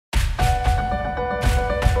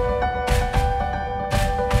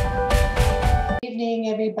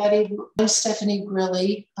everybody. I'm Stephanie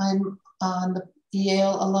Grilli. I'm on the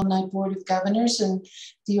Yale Alumni Board of Governors and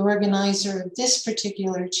the organizer of this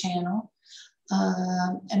particular channel.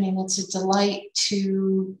 It's a delight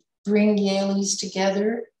to bring Yaleys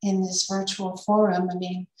together in this virtual forum.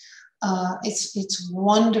 It's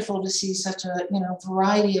wonderful to see such a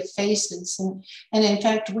variety of faces, and in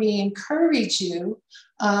fact we encourage you,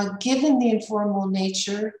 given the informal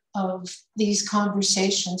nature of these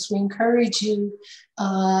conversations, we encourage you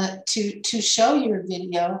to show your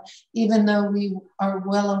video, even though we are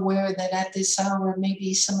well aware that at this hour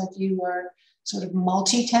maybe some of you are sort of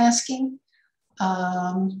multitasking.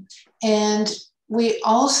 And we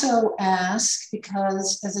also ask,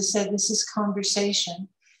 because as I said, this is conversation,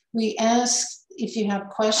 we ask if you have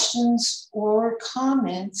questions or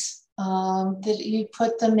comments that you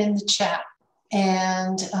put them in the chat.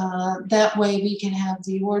 And that way we can have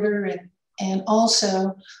the order, and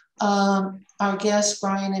also our guests,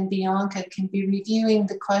 Brian and Bianca, can be reviewing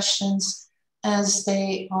the questions as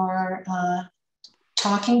they are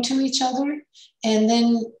talking to each other. And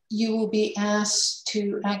then you will be asked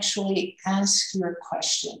to actually ask your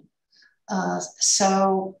question.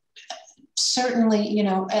 So certainly,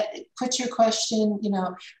 put your question,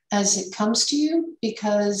 as it comes to you,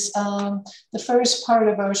 because the first part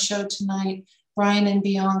of our show tonight, Brian and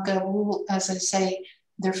Bianca will, as I say,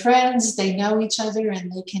 they're friends, they know each other, and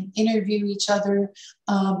they can interview each other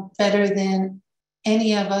better than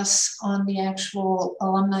any of us on the actual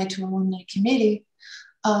alumni to alumni committee.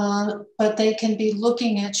 But they can be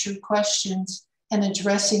looking at your questions and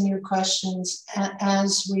addressing your questions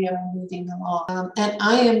as we are moving along. And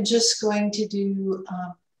I am just going to do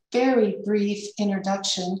a very brief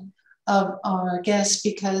introduction of our guests,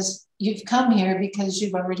 because you've come here because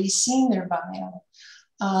you've already seen their bio.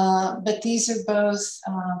 But these are both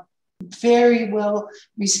very well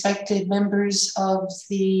respected members of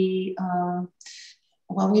the,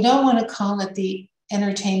 we don't want to call it the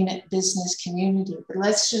entertainment business community, but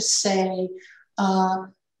let's just say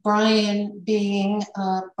Brian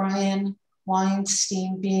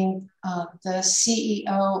Weinstein being the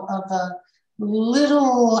CEO of a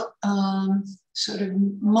little sort of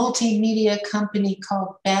multimedia company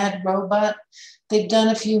called Bad Robot. They've done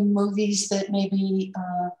a few movies that maybe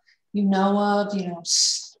you know of,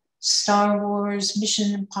 Star Wars,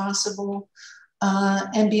 Mission Impossible,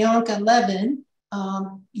 and Bianca Levin,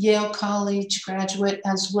 Yale College graduate,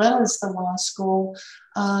 as well as the law school,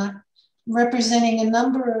 representing a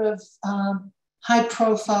number of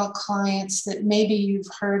high-profile clients that maybe you've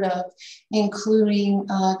heard of, including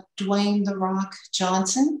Dwayne "The Rock"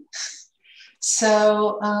 Johnson.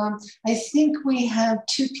 So I think we have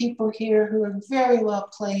two people here who are very well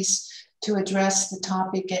placed to address the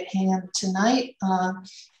topic at hand tonight,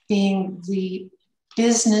 being the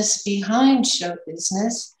business behind show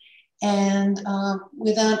business. And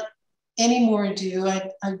without any more ado,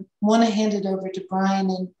 I want to hand it over to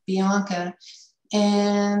Brian and Bianca,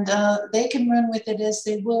 and they can run with it as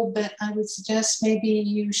they will, but I would suggest maybe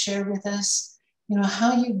you share with us,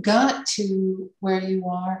 how you got to where you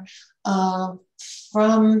are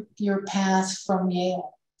from your path from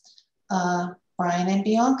Yale. Brian and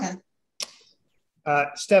Bianca.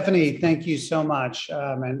 Stephanie, thank you so much.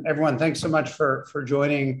 And everyone, thanks so much for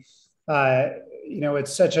joining.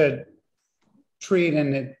 It's such a treat,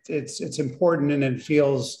 and it's important, and it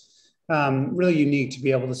feels really unique to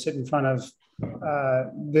be able to sit in front of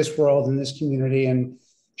this world and this community and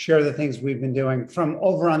share the things we've been doing from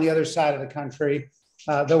over on the other side of the country,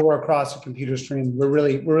 though we're across the computer screen. We're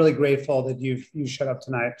really grateful that you showed up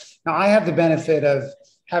tonight. Now, I have the benefit of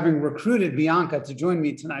having recruited Bianca to join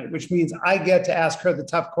me tonight, which means I get to ask her the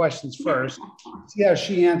tough questions first, see how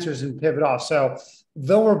she answers and pivot off. So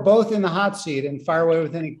though we're both in the hot seat and fire away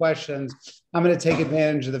with any questions, I'm going to take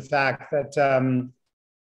advantage of the fact that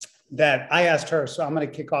that I asked her. So I'm going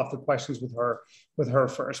to kick off the questions with her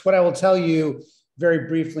first. What I will tell you very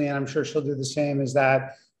briefly, and I'm sure she'll do the same, is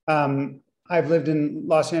that I've lived in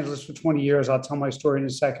Los Angeles for 20 years. I'll tell my story in a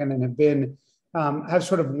second, and have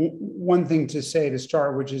sort of one thing to say to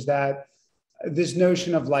start, which is that this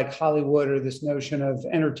notion of like Hollywood, or this notion of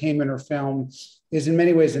entertainment or film, is in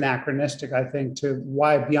many ways anachronistic, I think, to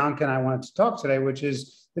why Bianca and I wanted to talk today, which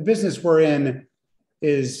is the business we're in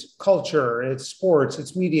is culture, it's sports,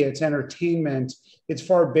 it's media, it's entertainment. It's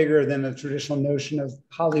far bigger than the traditional notion of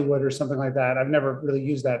Hollywood or something like that. I've never really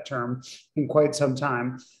used that term in quite some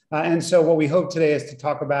time. And so what we hope today is to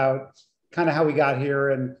talk about kind of how we got here,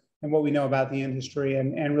 and what we know about the industry,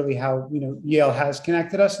 and really how Yale has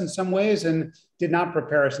connected us in some ways and did not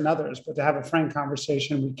prepare us in others, but to have a frank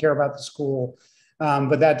conversation. We care about the school,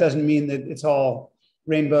 but that doesn't mean that it's all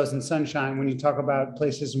rainbows and sunshine when you talk about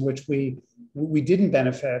places in which we didn't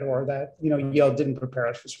benefit, or that, you know, Yale didn't prepare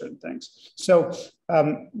us for certain things. So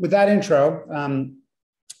with that intro,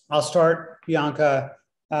 I'll start, Bianca,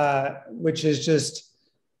 which is just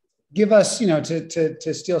give us, you know,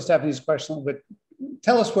 to steal Stephanie's question a little bit,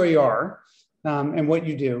 tell us where you are and what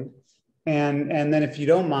you do. And then if you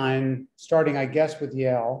don't mind starting, I guess, with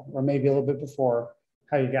Yale, or maybe a little bit before,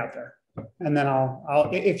 how you got there. And then I'll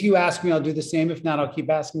if you ask me, I'll do the same. If not, I'll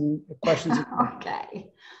keep asking questions.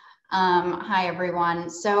 Okay. Hi, everyone.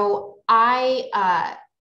 So I'm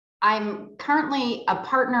currently a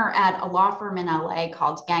partner at a law firm in LA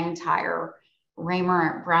called Gang Tire,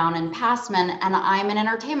 Raymer, Brown and Passman, and I'm an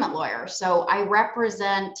entertainment lawyer. So I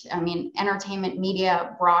represent, entertainment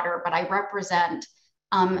media broader, but I represent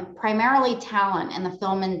primarily talent in the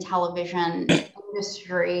film and television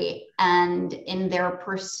industry and in their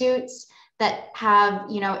pursuits that have,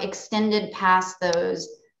 you know, extended past those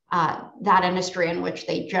that industry in which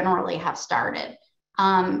they generally have started.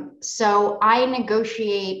 So I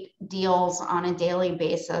negotiate deals on a daily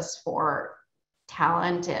basis for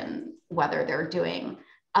talent, and whether they're doing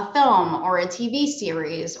a film or a TV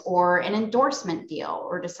series or an endorsement deal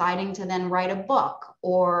or deciding to then write a book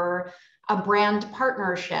or a brand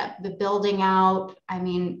partnership, the building out.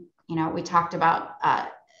 You know, we talked about,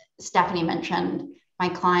 Stephanie mentioned my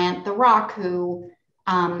client, The Rock, who,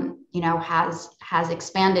 you know, has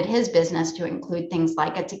expanded his business to include things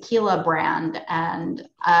like a tequila brand and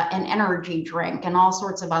an energy drink and all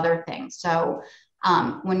sorts of other things. So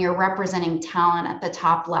when you're representing talent at the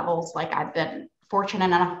top levels, like I've been fortunate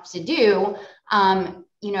enough to do,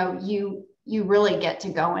 you know, you really get to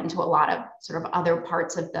go into a lot of sort of other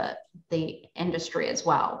parts of the industry as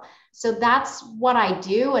well. So that's what I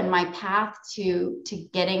do, and my path to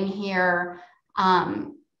getting here.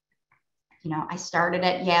 You know, I started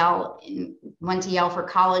at Yale, went to Yale for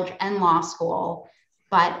college and law school,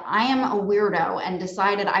 but I am a weirdo and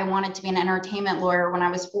decided I wanted to be an entertainment lawyer when I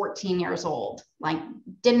was 14 years old. Like,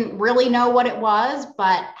 didn't really know what it was,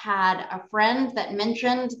 but had a friend that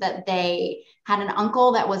mentioned that they had an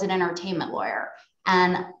uncle that was an entertainment lawyer.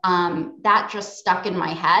 And that just stuck in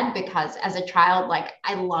my head because as a child, like,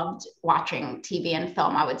 I loved watching TV and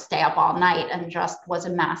film. I would stay up all night and just was a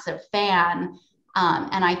massive fan.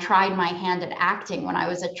 And I tried my hand at acting when I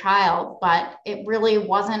was a child, but it really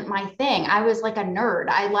wasn't my thing. I was like a nerd.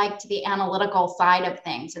 I liked the analytical side of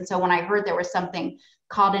things. And so when I heard there was something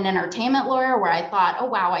called an entertainment lawyer, where I thought, oh,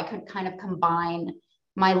 wow, I could kind of combine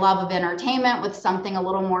my love of entertainment with something a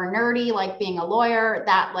little more nerdy, like being a lawyer,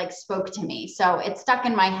 that like spoke to me. So it stuck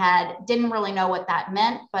in my head. Didn't really know what that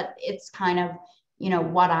meant, but it's kind of, you know,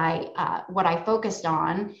 what I focused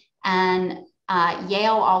on. And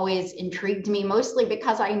Yale always intrigued me, mostly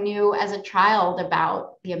because I knew as a child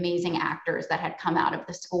about the amazing actors that had come out of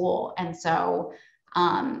the school. And so,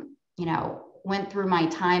 you know, went through my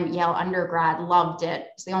time Yale undergrad, loved it.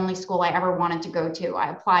 It's the only school I ever wanted to go to.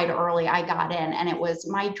 I applied early, I got in, and it was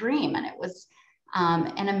my dream. And it was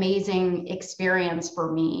an amazing experience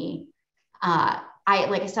for me.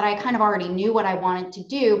 Like I said, I kind of already knew what I wanted to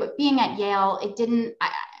do, but being at Yale, it didn't,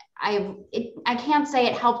 I can't say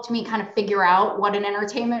it helped me kind of figure out what an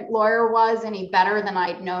entertainment lawyer was any better than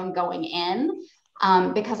I'd known going in.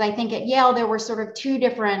 Because I think at Yale, there were sort of two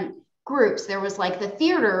different groups. There was like the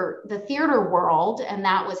theater world, and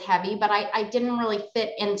that was heavy, but I didn't really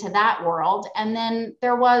fit into that world. And then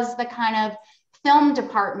there was the kind of film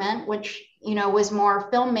department, which, you know, was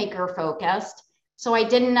more filmmaker focused. So I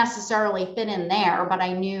didn't necessarily fit in there, but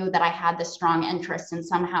I knew that I had this strong interest in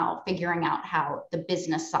somehow figuring out how the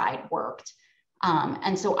business side worked.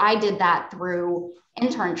 And so I did that through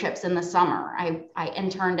internships in the summer. I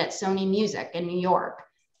interned at Sony Music in New York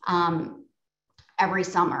every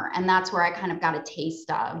summer. And that's where I kind of got a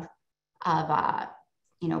taste of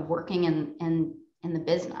you know, working in the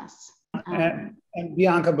business. And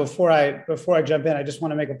Bianca, before I jump in, I just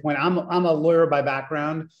want to make a point. I'm a lawyer by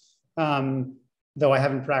background. Though I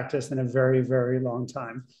haven't practiced in a very, very long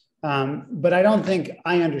time. But I don't think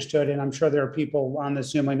I understood, and I'm sure there are people on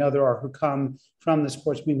this Zoom, I know there are, who come from the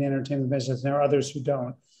sports media and entertainment business, and there are others who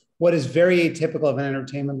don't. What is very atypical of an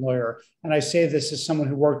entertainment lawyer, and I say this as someone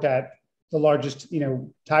who worked at the largest, you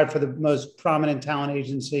know, tied for the most prominent talent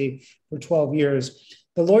agency for 12 years,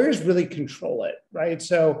 the lawyers really control it, right?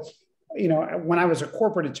 So, you know, when I was a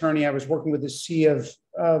corporate attorney, I was working with a sea of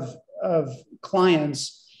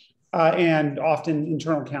clients, and often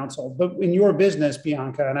internal counsel. But in your business,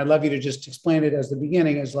 Bianca, and I'd love you to just explain it as the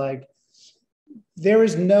beginning, is like, there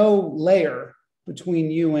is no layer between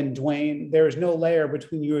you and Dwayne. There is no layer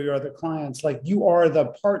between you or your other clients. Like, you are the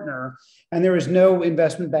partner, and there is no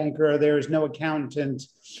investment banker, there is no accountant.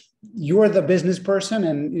 You're the business person.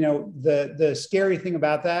 And, you know, the scary thing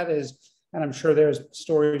about that is, and I'm sure there's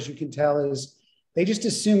stories you can tell, is they just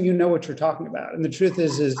assume you know what you're talking about. And the truth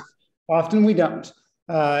is often we don't.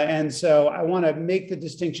 And so I want to make the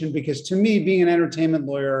distinction, because to me, being an entertainment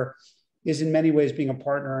lawyer is in many ways being a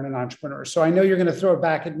partner and an entrepreneur. So I know you're going to throw it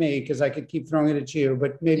back at me because I could keep throwing it at you,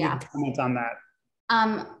 but maybe you can comment on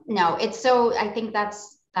that. No, it's so, I think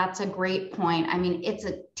that's a great point. I mean, it's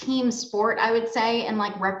a team sport, I would say, and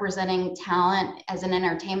like representing talent as an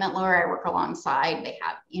entertainment lawyer, I work alongside. They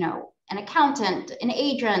have, you know, an accountant, an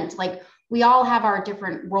agent, like we all have our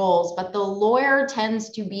different roles, but the lawyer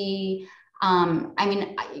tends to be, I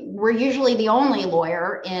mean, we're usually the only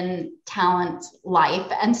lawyer in talent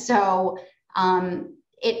life. And so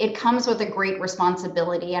it comes with a great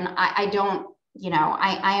responsibility. And I don't, you know,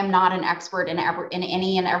 I am not an expert in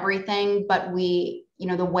any and everything, but we, you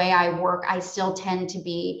know, the way I work, I still tend to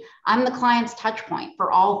be, I'm the client's touch point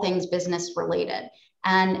for all things business related.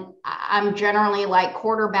 And I'm generally like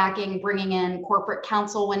quarterbacking, bringing in corporate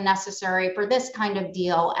counsel when necessary for this kind of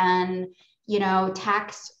deal. And, you know,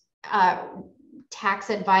 tax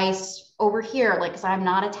advice over here, like, because I'm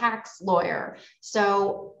not a tax lawyer.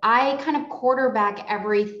 So I kind of quarterback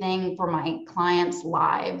everything for my clients'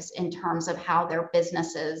 lives in terms of how their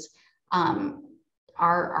businesses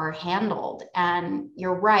are handled. And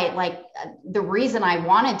you're right, like the reason I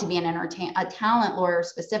wanted to be a talent lawyer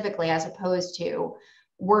specifically, as opposed to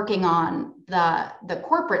working on the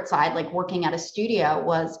corporate side, like working at a studio,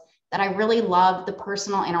 was that I really love the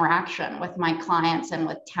personal interaction with my clients and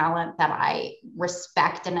with talent that I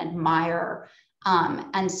respect and admire.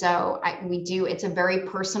 And so it's a very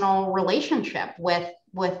personal relationship with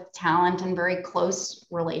talent, and very close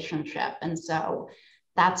relationship. And so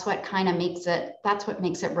that's what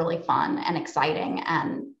makes it really fun and exciting.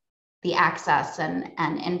 And the access and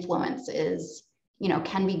influence is, you know,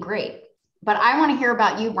 can be great. But I want to hear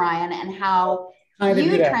about you, Brian, and how you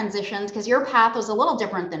transitioned, because your path was a little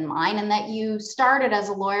different than mine, and that you started as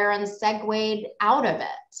a lawyer and segued out of it.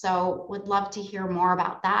 So would love to hear more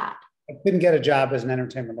about that. I couldn't get a job as an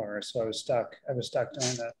entertainment lawyer, so I was stuck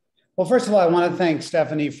doing that. Well, first of all, I want to thank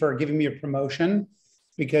Stephanie for giving me a promotion,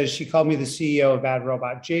 because she called me the CEO of Bad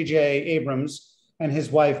Robot. JJ Abrams and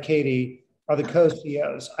his wife, Katie, are the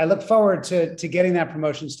co-CEOs. I look forward to getting that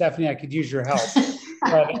promotion. Stephanie, I could use your help.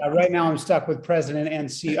 But right now I'm stuck with president and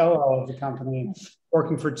COO of the company,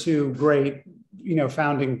 working for two great, you know,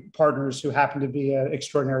 founding partners who happen to be an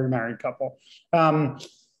extraordinary married couple.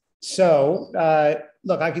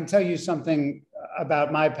 Look, I can tell you something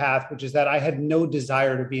about my path, which is that I had no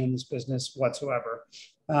desire to be in this business whatsoever.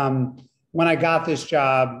 When I got this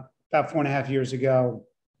job about 4.5 years ago,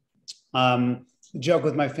 the joke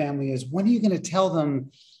with my family is, when are you going to tell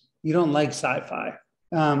them you don't like sci-fi?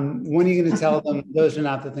 When are you going to tell them those are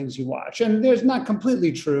not the things you watch? And there's not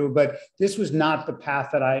completely true, but this was not the path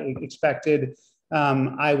that I expected.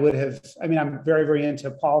 I'm very, very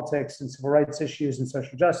into politics and civil rights issues and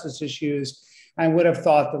social justice issues. I would have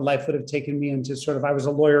thought that life would have taken me into I was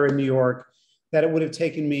a lawyer in New York, that it would have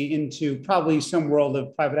taken me into probably some world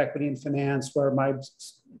of private equity and finance, where my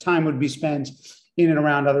time would be spent in and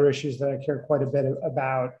around other issues that I care quite a bit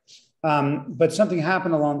about. But something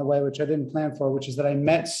happened along the way, which I didn't plan for, which is that I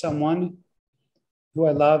met someone who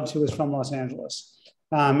I loved, who was from Los Angeles.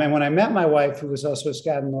 And when I met my wife, who was also a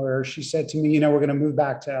Skadden lawyer, she said to me, you know, we're going to move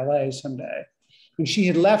back to LA someday. And she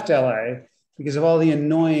had left LA because of all the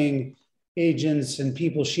annoying agents and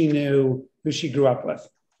people she knew who she grew up with.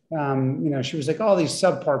 You know, she was like, all these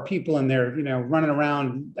subpar people in there, you know, running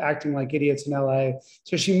around acting like idiots in LA.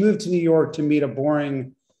 So she moved to New York to meet a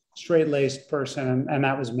boring, straight-laced person, and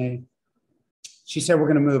that was me. She said, we're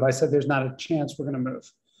going to move. I said, there's not a chance we're going to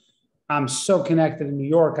move. I'm so connected in New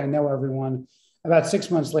York. I know everyone. About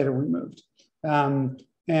 6 months later, we moved.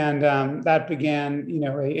 That began, you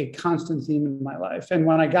know, a constant theme in my life. And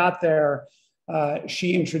when I got there,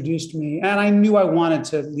 she introduced me, and I knew I wanted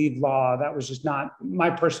to lead law. That was just not, my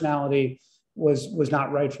personality was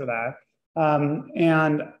not right for that.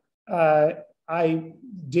 I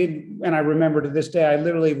did, and I remember to this day, I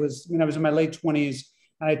literally was, when I was in my late 20s,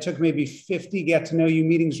 and I took maybe 50 get to know you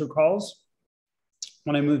meetings or calls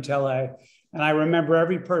when I moved to LA. And I remember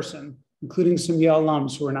every person, including some Yale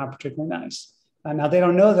alums who were not particularly nice. Now they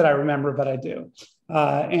don't know that I remember, but I do.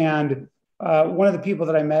 One of the people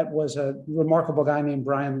that I met was a remarkable guy named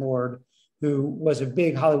Brian Lord, who was a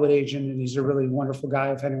big Hollywood agent, and he's a really wonderful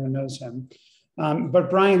guy if anyone knows him. But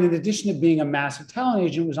Brian, in addition to being a massive talent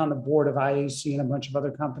agent, was on the board of IAC and a bunch of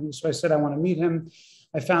other companies. So I said, I want to meet him.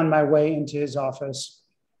 I found my way into his office,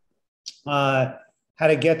 had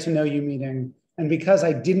a get to know you meeting. And because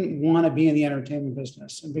I didn't want to be in the entertainment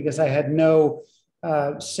business, and because I had no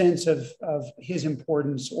sense of his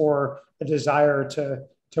importance or a desire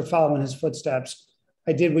to follow in his footsteps,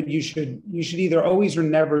 I did what you should either always or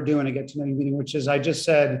never do in a get to know you meeting, which is I just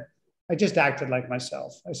acted like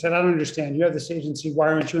myself. I said, I don't understand. You have this agency. Why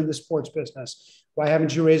aren't you in the sports business? Why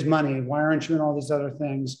haven't you raised money? Why aren't you in all these other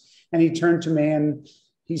things? And he turned to me and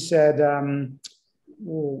he said,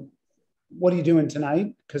 well, what are you doing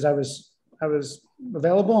tonight? Because I was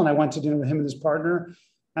available and I went to dinner with him and his partner.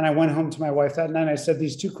 And I went home to my wife that night. And I said,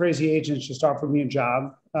 these two crazy agents just offered me a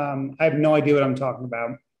job. I have no idea what I'm talking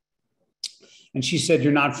about. And she said,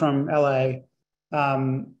 you're not from LA.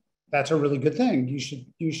 That's a really good thing.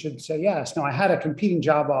 You should say yes. Now, I had a competing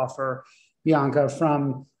job offer, Bianca,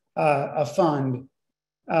 from a fund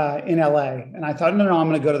in LA. And I thought, no, I'm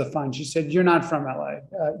going to go to the fund. She said, you're not from LA.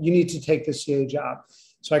 You need to take the CA job.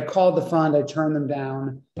 So I called the fund. I turned them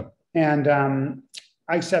down. And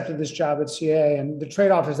I accepted this job at CA. And the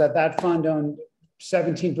trade-off is that fund owned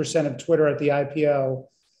 17% of Twitter at the IPO.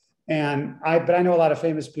 But I know a lot of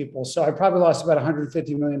famous people. So I probably lost about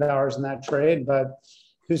 $150 million in that trade, but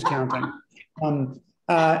who's counting?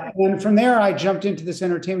 And from there, I jumped into this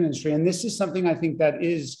entertainment industry. And this is something I think that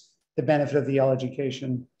is the benefit of the Yale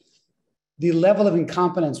education. The level of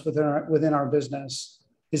incompetence within our business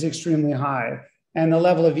is extremely high. And the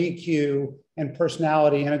level of EQ and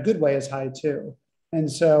personality in a good way is high too. And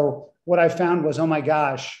so what I found was, oh my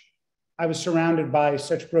gosh, I was surrounded by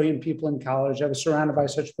such brilliant people in college. I was surrounded by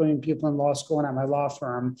such brilliant people in law school and at my law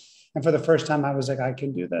firm. And for the first time, I was like, I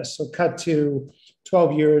can do this. So cut to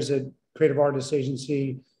 12 years at Creative Artists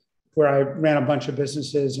Agency, where I ran a bunch of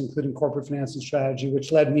businesses, including corporate finance and strategy,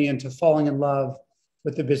 which led me into falling in love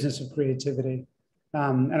with the business of creativity.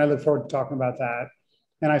 And I look forward to talking about that.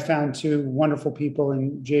 And I found two wonderful people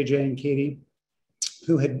in JJ and Katie,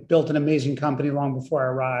 who had built an amazing company long before I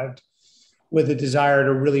arrived, with a desire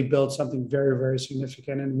to really build something very, very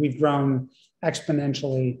significant. And we've grown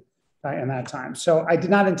exponentially in that time. So I did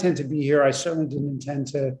not intend to be here. I certainly didn't intend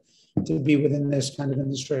to be within this kind of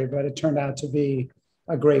industry, but it turned out to be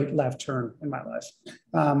a great left turn in my life.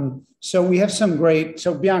 So we have some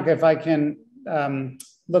so Bianca, if I can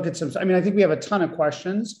look at some, I think we have a ton of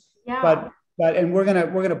questions, yeah. And we're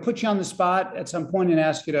gonna put you on the spot at some point and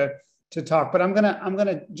ask you to talk, but I'm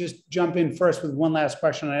gonna just jump in first with one last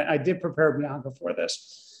question. I did prepare Bianca for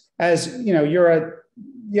this. As you know, you're a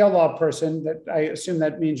Yale law person. That I assume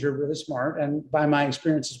that means you're really smart, and by my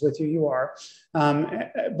experiences with you, you are.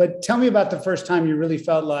 But tell me about the first time you really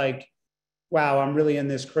felt like, wow, I'm really in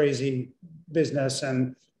this crazy business,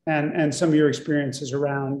 and some of your experiences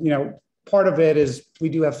around. Part of it is we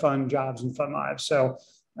do have fun jobs and fun lives. So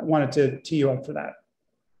I wanted to tee you up for that.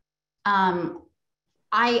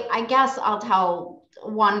 I guess I'll tell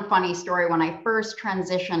one funny story. When I first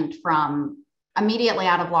transitioned from immediately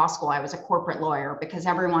out of law school, I was a corporate lawyer because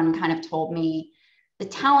everyone kind of told me the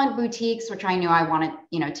talent boutiques, which I knew I wanted,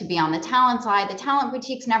 to be on the talent side. The talent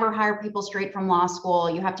boutiques never hire people straight from law school.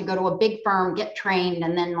 You have to go to a big firm, get trained,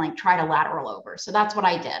 and then try to lateral over. So that's what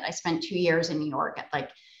I did. I spent 2 years in New York at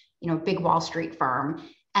big Wall Street firm,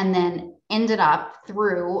 and then ended up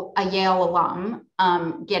through a Yale alum,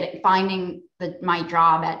 finding my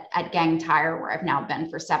job at Gang Tire, where I've now been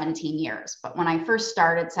for 17 years. But when I first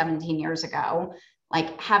started 17 years ago,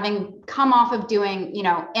 having come off of doing,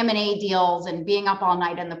 M&A deals and being up all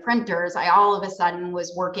night in the printers, I all of a sudden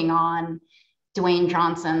was working on Dwayne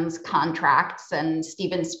Johnson's contracts and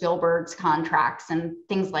Steven Spielberg's contracts and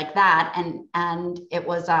things like that. And it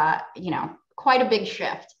was, quite a big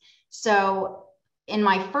shift. So in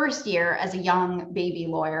my first year as a young baby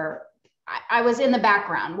lawyer, I was in the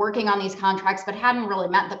background working on these contracts, but hadn't really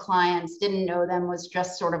met the clients, didn't know them, was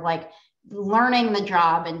just sort of learning the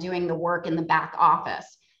job and doing the work in the back office.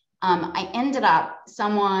 I ended up,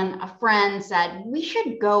 a friend said, we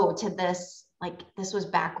should go to this, this was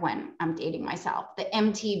back when, I'm dating myself, the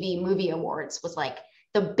MTV Movie Awards was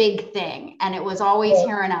the big thing. And it was always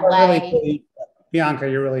here in LA. Really, Bianca,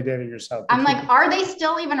 you're really dating yourself. I'm are they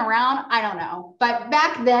still even around? I don't know. But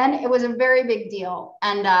back then it was a very big deal.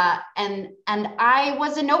 And I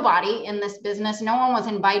was a nobody in this business. No one was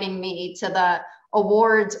inviting me to the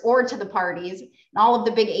awards or to the parties. And all of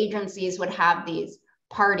the big agencies would have these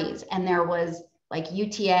parties. And there was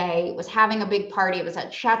UTA was having a big party. It was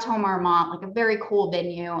at Chateau Marmont, a very cool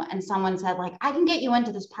venue. And someone said, I can get you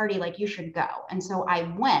into this party, you should go. And so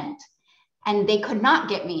I went. And they could not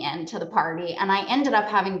get me into the party. And I ended up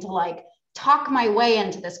having to talk my way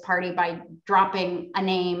into this party by dropping a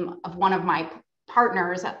name of one of my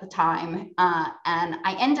partners at the time. And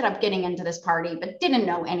I ended up getting into this party, but didn't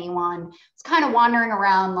know anyone. It's kind of wandering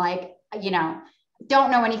around like,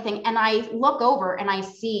 don't know anything. And I look over and I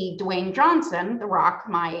see Dwayne Johnson, The Rock,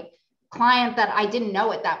 my client that I didn't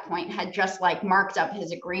know at that point, had just like marked up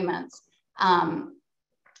his agreements.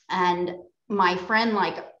 And my friend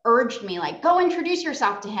like urged me, like, go introduce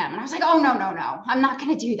yourself to him. And I was like, oh, no, I'm not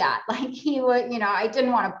going to do that. Like he would, I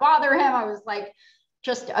didn't want to bother him. I was like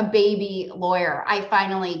just a baby lawyer. I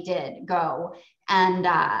finally did go. And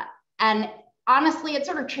honestly, it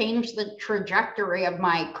sort of changed the trajectory of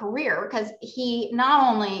my career, because he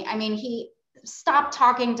not only, he stopped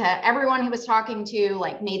talking to everyone he was talking to,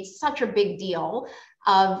 like made such a big deal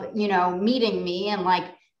of, meeting me, and like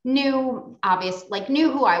knew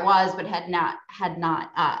who I was, but had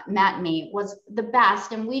not met me, was the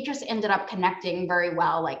best. And we just ended up connecting very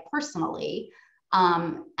well, like personally.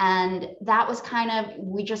 And that was kind of,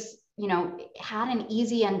 we just, had an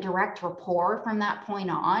easy and direct rapport from that point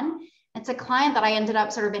on. It's a client that I ended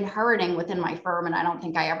up sort of inheriting within my firm. And I don't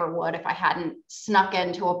think I ever would if I hadn't snuck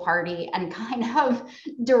into a party and kind of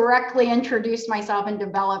directly introduced myself and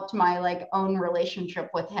developed my like own relationship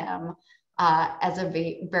with him as a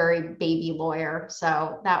very baby lawyer.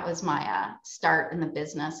 So that was my start in the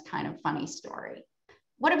business, kind of funny story.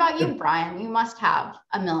 What about you, Brian? You must have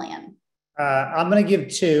a million. I'm going to give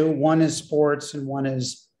two. One is sports and one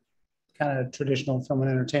is kind of traditional film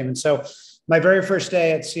and entertainment. So my very first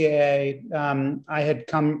day at CAA, I had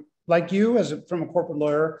come like you from a corporate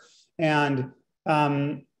lawyer, and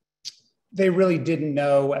they really didn't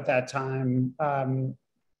know at that time,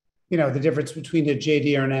 the difference between a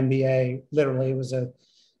JD or an MBA. Literally, it was a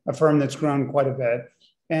firm that's grown quite a bit.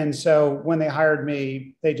 And so when they hired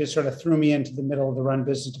me, they just sort of threw me into the middle of the run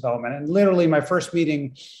business development. And literally my first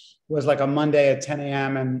meeting was like a Monday at 10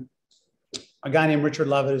 a.m. And a guy named Richard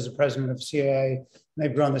Lovett, who's the president of CAA, and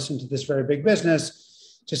they've grown this into this very big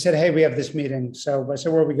business, just said, hey, we have this meeting. So I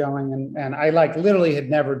said, where are we going? And I like literally had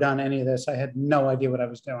never done any of this. I had no idea what I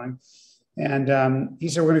was doing. And he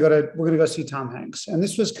said, we're going to go see Tom Hanks. And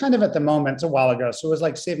this was kind of at the moment, it's a while ago. So it was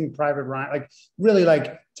like Saving Private Ryan, like really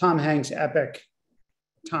like Tom Hanks epic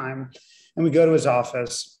time. And we go to his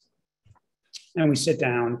office and we sit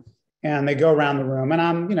down and they go around the room, and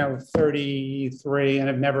I'm, 33 and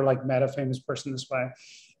I've never like met a famous person this way.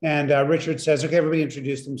 And Richard says, okay, everybody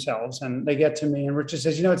introduce themselves. And they get to me and Richard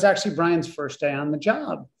says, it's actually Brian's first day on the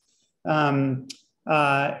job. And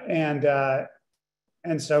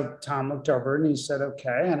so Tom looked over and he said,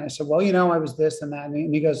 okay. And I said, well, I was this and that.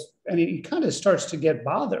 And he goes, and he kind of starts to get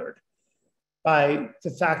bothered by the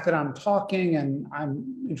fact that I'm talking and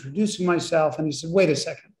I'm introducing myself. And he said, wait a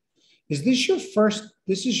second, is this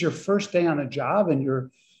your first day on the job and you're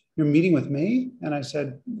meeting with me? And I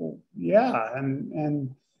said, well, yeah.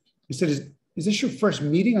 And he said, is this your first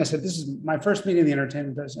meeting? I said, this is my first meeting in the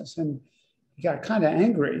entertainment business. And he got kind of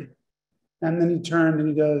angry. And then he turned and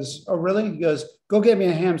he goes, oh, really? He goes, go get me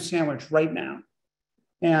a ham sandwich right now.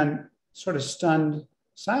 And sort of stunned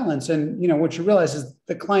silence. And, what you realize is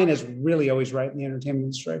the client is really always right in the entertainment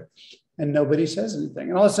industry. And nobody says anything.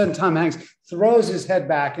 And all of a sudden, Tom Hanks throws his head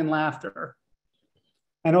back in laughter.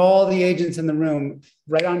 And all the agents in the room,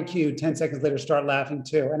 right on cue, 10 seconds later, start laughing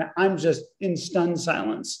too. And I'm just in stunned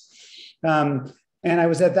silence. And I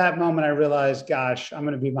was at that moment, I realized, gosh, I'm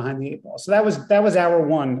going to be behind the eight ball. So that was hour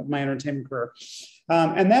one of my entertainment career.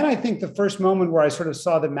 And then I think the first moment where I sort of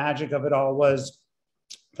saw the magic of it all was,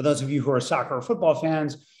 for those of you who are soccer or football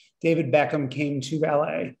fans, David Beckham came to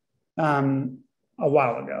LA a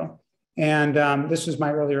while ago. And this was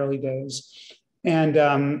my early days.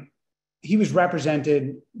 And he was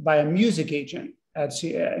represented by a music agent at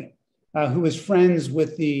CAA. Who was friends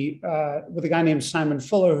with a guy named Simon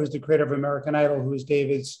Fuller, who's the creator of American Idol, who is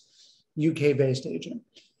David's UK-based agent.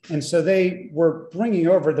 And so they were bringing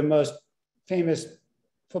over the most famous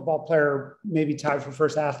football player, maybe tied for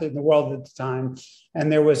first athlete in the world at the time.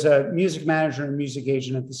 And there was a music manager and music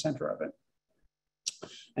agent at the center of it.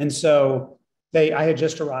 And so I had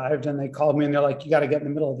just arrived and they called me and they're like, you got to get in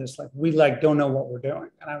the middle of this. Like, we don't know what we're doing.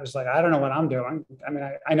 And I was like, I don't know what I'm doing.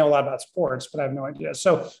 I know a lot about sports, but I have no idea.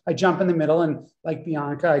 So I jump in the middle and like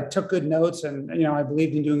Bianca, I took good notes and, I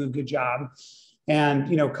believed in doing a good job.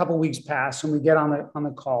 And, a couple of weeks pass and we get on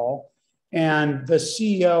the call and the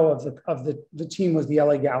CEO of the team was the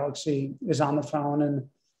LA Galaxy is on the phone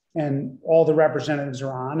and all the representatives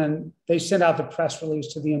are on and they send out the press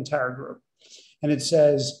release to the entire group. And it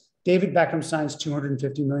says, David Beckham signs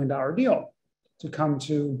 $250 million deal to come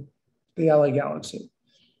to the LA Galaxy.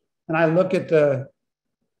 And I look at the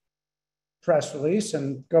press release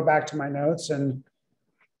and go back to my notes, and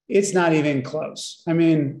it's not even close. I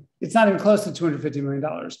mean, it's not even close to $250 million.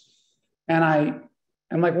 And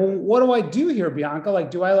I'm like, well, what do I do here, Bianca?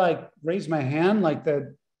 Like, do I like raise my hand like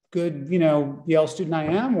the good, Yale student I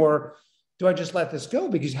am, or do I just let this go?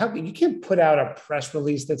 Because you can't put out a press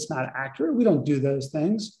release that's not accurate. We don't do those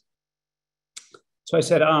things. So I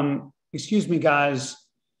said, excuse me, guys.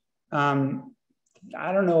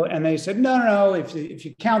 I don't know. And they said, no. If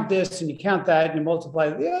you count this and you count that and you multiply,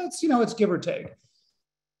 yeah, it's give or take.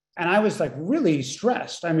 And I was like really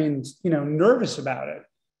stressed. I mean, nervous about it.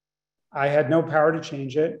 I had no power to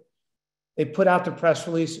change it. They put out the press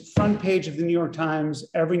release, front page of the New York Times,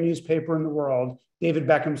 every newspaper in the world, David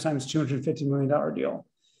Beckham signs $250 million deal.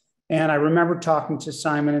 And I remember talking to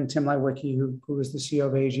Simon and Tim Lewicki, who was the CEO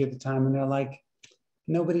of AG at the time, and they're like,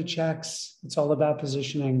 nobody checks. It's all about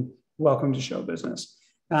positioning. Welcome to show business.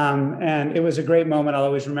 And it was a great moment. I'll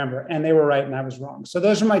always remember. And they were right and I was wrong. So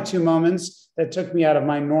those are my two moments that took me out of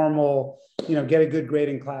my normal, get a good grade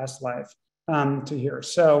in class life to here.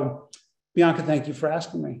 So Bianca, thank you for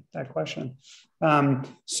asking me that question. I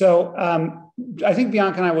think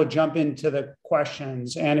Bianca and I will jump into the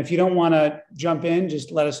questions. And if you don't want to jump in,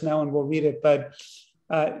 just let us know and we'll read it. But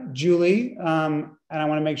Julie, and I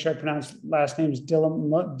want to make sure I pronounce last names,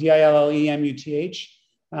 Dillemuth,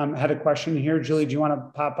 had a question here. Julie, do you want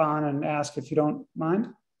to pop on and ask if you don't mind?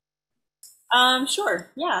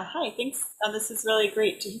 Sure. Yeah. Hi. Thanks. This is really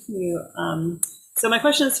great to hear from you. So my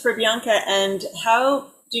question is for Bianca, and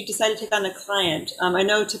how do you decide to take on a client? I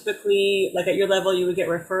know typically, like at your level, you would get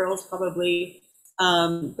referrals probably,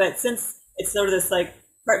 but since it's sort of this like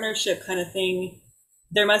partnership kind of thing,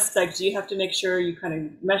 there must do you have to make sure you kind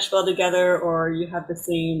of mesh well together, or you have the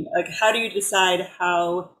same, how do you decide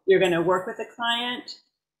how you're going to work with a client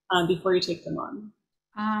before you take them on?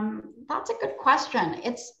 That's a good question.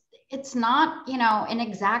 It's not, an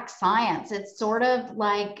exact science. It's sort of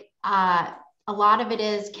like a lot of it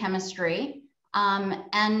is chemistry.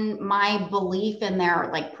 And my belief in their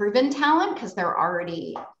like proven talent, because they're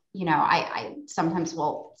already, I sometimes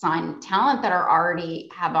will sign talent that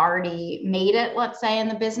have already made it, let's say, in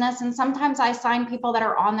the business. And sometimes I sign people that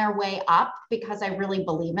are on their way up because I really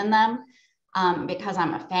believe in them, because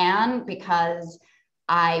I'm a fan, because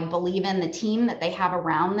I believe in the team that they have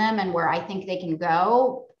around them and where I think they can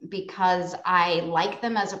go, because I like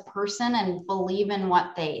them as a person and believe in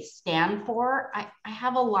what they stand for. I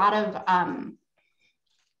have a lot of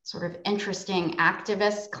sort of interesting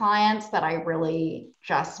activist clients that I really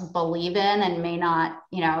just believe in and may not,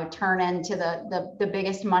 turn into the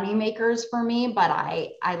biggest money makers for me, but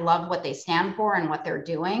I love what they stand for and what they're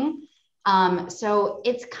doing. So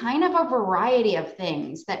it's kind of a variety of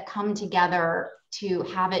things that come together to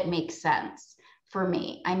have it make sense for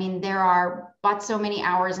me. I mean, there are but so many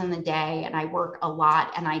hours in the day and I work a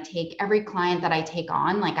lot, and I take every client that I take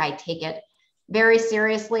on, like I take it very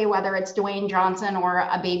seriously, whether it's Dwayne Johnson or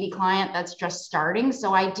a baby client that's just starting.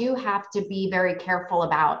 So I do have to be very careful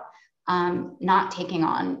about not taking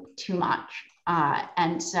on too much.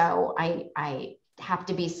 And so I have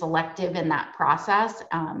to be selective in that process.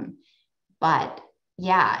 But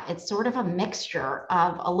yeah, it's sort of a mixture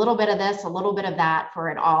of a little bit of this, a little bit of that, for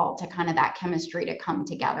it all to kind of that chemistry to come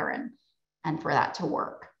together and for that to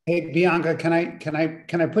work. Hey, Bianca, can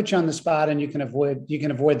I put you on the spot, and you can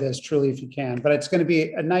avoid this truly if you can, but it's going to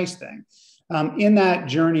be a nice thing. In that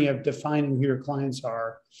journey of defining who your clients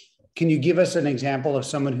are, can you give us an example of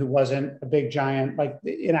someone who wasn't a big giant, like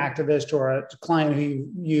an activist or a client who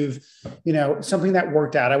you've, something that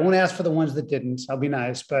worked out? I won't ask for the ones that didn't. I'll be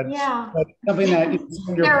nice, but yeah, but something that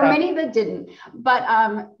there are many that didn't, but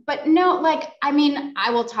no, I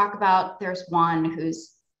will talk about. There's one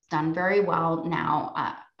who's done very well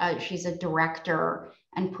now. She's a director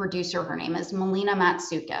and producer. Her name is Melina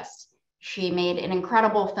Matsoukas. She made an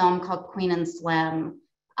incredible film called Queen and Slim.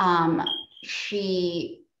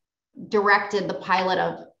 She directed the pilot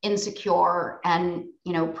of Insecure and,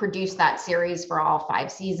 produced that series for all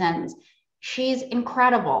 5 seasons. She's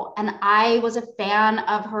incredible. And I was a fan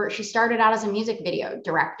of her. She started out as a music video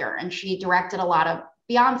director, and she directed a lot of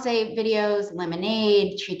Beyonce videos,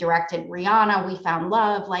 Lemonade. She directed Rihanna, We Found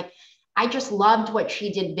Love. I just loved what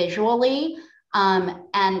she did visually.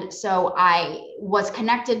 And so I was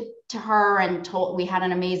connected to her and we had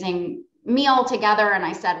an amazing meal together. And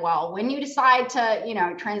I said, well, when you decide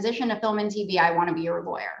to, transition to film and TV, I want to be your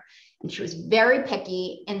lawyer. And she was very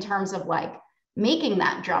picky in terms of making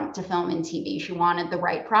that jump to film and TV. She wanted the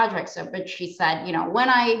right project. So, but she said, when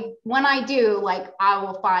I do, I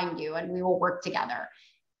will find you and we will work together.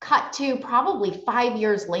 Cut to probably 5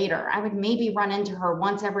 years later, I would maybe run into her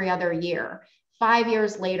once every other year, 5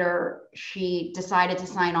 years later, she decided to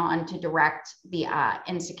sign on to direct the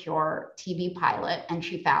Insecure TV pilot, and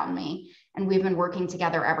she found me. And we've been working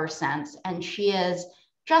together ever since. And she is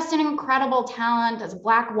just an incredible talent as a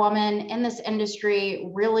Black woman in this industry,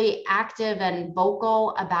 really active and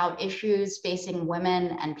vocal about issues facing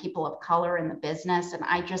women and people of color in the business. And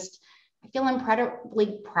I feel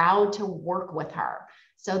incredibly proud to work with her.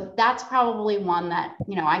 So that's probably one that,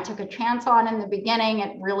 I took a chance on in the beginning.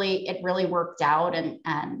 It really worked out.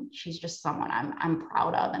 And she's just someone I'm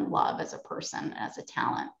proud of and love as a person, as a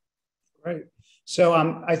talent. Great. So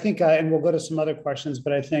I think, and we'll go to some other questions,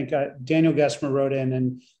 but I think Daniel Gessmer wrote in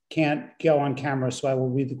and can't go on camera, so I will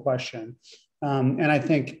read the question. And I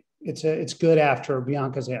think it's good after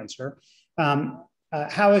Bianca's answer.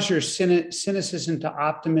 How has your cynicism to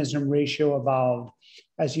optimism ratio evolved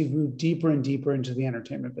as you've moved deeper and deeper into the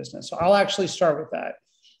entertainment business? So I'll actually start with that.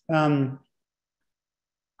 I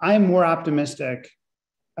am more optimistic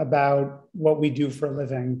about what we do for a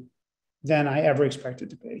living than I ever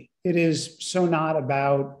expected to be. It is so not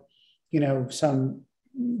about,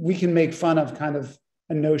 we can make fun of kind of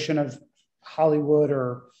a notion of Hollywood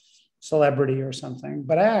or celebrity or something,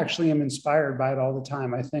 but I actually am inspired by it all the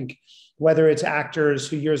time. I think whether it's actors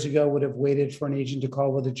who years ago would have waited for an agent to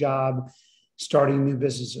call with a job, starting new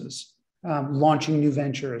businesses, launching new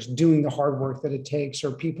ventures, doing the hard work that it takes,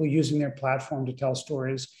 or people using their platform to tell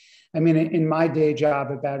stories. I mean, in my day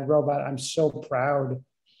job at Bad Robot, I'm so proud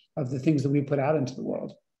of the things that we put out into the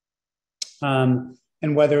world.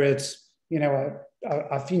 And whether it's,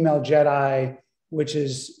 a female Jedi, which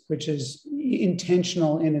is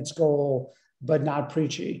intentional in its goal, but not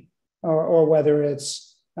preachy, or whether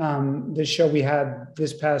it's the show we had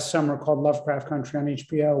this past summer called Lovecraft Country on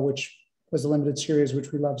HBO, which was a limited series,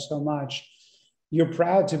 which we love so much. You're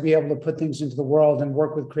proud to be able to put things into the world and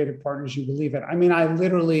work with creative partners you believe in. I mean, I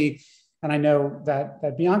literally, and I know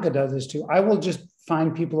that Bianca does this too, I will just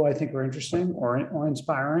find people who I think are interesting or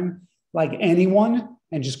inspiring, like anyone,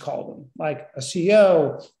 and just call them, like a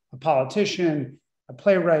CEO, a politician, a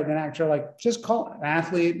playwright, an actor, like just call an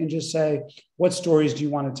athlete and just say, what stories do you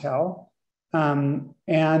want to tell?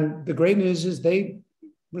 And the great news is they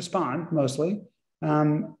respond mostly.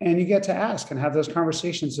 And you get to ask and have those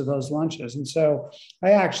conversations at those lunches. And so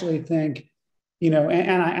I actually think,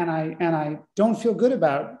 and I don't feel good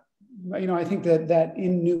about, I think that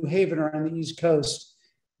in New Haven or on the East Coast,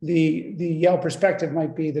 the Yale perspective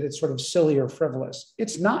might be that it's sort of silly or frivolous.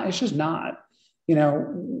 It's not, it's just not, I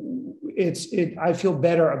feel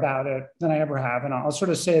better about it than I ever have. And I'll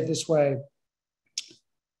sort of say it this way.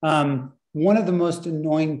 One of the most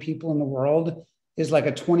annoying people in the world is like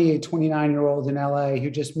a 28, 29-year-old in LA who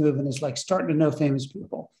just moved and is like starting to know famous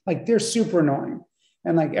people. Like they're super annoying.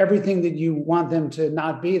 And like everything that you want them to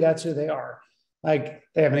not be, that's who they are. Like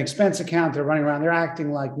they have an expense account, they're running around, they're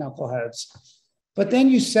acting like knuckleheads. But then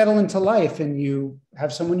you settle into life and you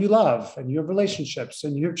have someone you love and you have relationships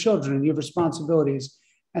and you have children and you have responsibilities.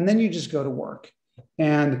 And then you just go to work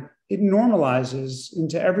and it normalizes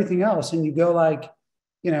into everything else. And you go like,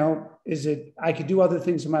 I could do other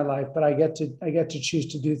things in my life, but I get to choose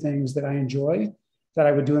to do things that I enjoy, that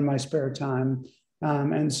I would do in my spare time.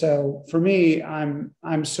 And so for me,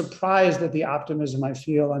 I'm surprised at the optimism I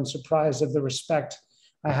feel. I'm surprised of the respect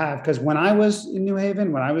I have, because when I was in New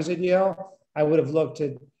Haven, when I was at Yale, I would have looked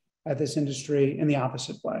at this industry in the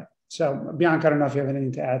opposite way. So Bianca, I don't know if you have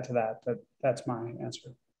anything to add to that, but that's my answer.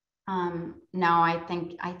 No, I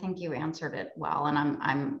think you answered it well,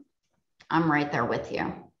 and I'm right there with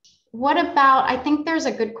you. What about, I think there's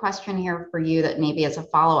a good question here for you that maybe as a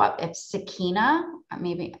follow-up. If Sakina,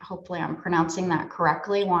 hopefully I'm pronouncing that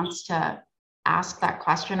correctly, wants to ask that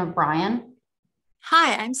question of Brian.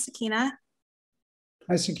 Hi, I'm Sakina.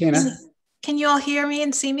 Hi, Sakina. Can you all hear me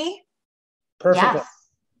and see me? Perfect. Yes.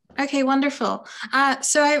 Okay, wonderful.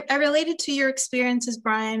 So I related to your experiences,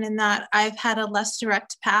 Brian, in that I've had a less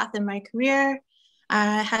direct path in my career.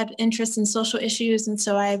 I had interest in social issues, and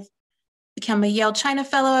so I've become a Yale China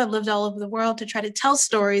Fellow. I've lived all over the world to try to tell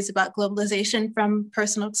stories about globalization from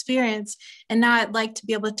personal experience. And now I'd like to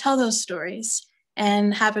be able to tell those stories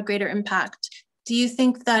and have a greater impact. Do you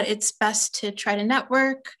think that it's best to try to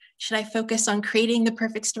network? Should I focus on creating the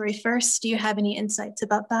perfect story first? Do you have any insights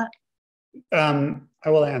about that? I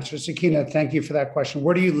will answer. Sakina, thank you for that question.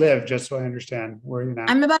 Where do you live, just so I understand? Where are you now?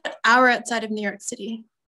 I'm about an hour outside of New York City.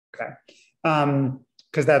 Okay.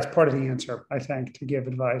 Because that's part of the answer, I think, to give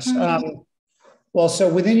advice. Well,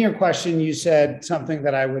 so within your question, you said something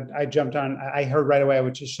that I jumped on. I heard right away,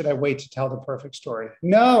 which is, should I wait to tell the perfect story?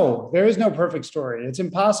 No, there is no perfect story. It's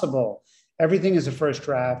impossible. Everything is a first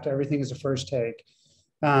draft. Everything is a first take.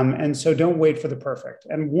 And so don't wait for the perfect.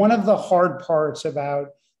 And one of the hard parts about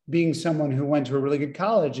being someone who went to a really good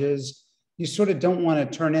college is you sort of don't want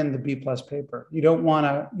to turn in the B+ paper. You don't want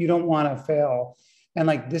to fail. And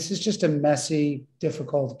like, this is just a messy,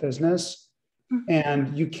 difficult business.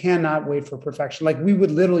 And you cannot wait for perfection. Like, we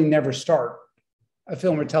would literally never start a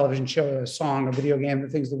film or television show, a song, a video game, the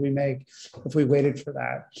things that we make, if we waited for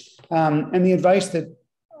that. And the advice that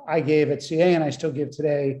I gave at CA, and I still give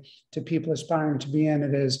today to people aspiring to be in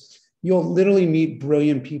it, is you'll literally meet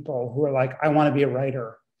brilliant people who are like, I want to be a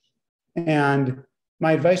writer. And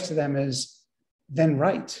my advice to them is, then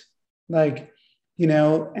write. Like, you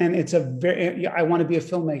know, and it's I want to be a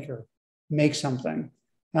filmmaker, make something.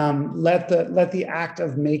 Let the act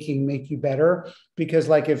of making make you better. Because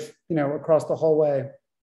like, if, you know, across the hallway,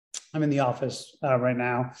 I'm in the office right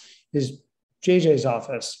now, is JJ's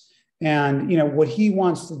office. And, you know, what he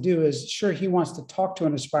wants to do is, sure, he wants to talk to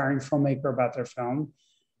an aspiring filmmaker about their film,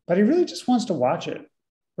 but he really just wants to watch it,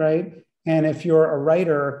 right? And if you're a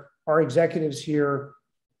writer, our executives here,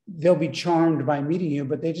 they'll be charmed by meeting you,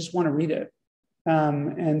 but they just want to read it.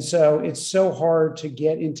 And so it's so hard to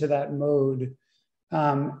get into that mode.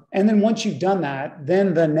 And then once you've done that,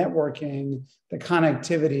 then the networking, the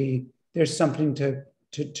connectivity, there's something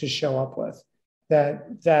to show up with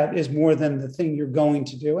that is more than the thing you're going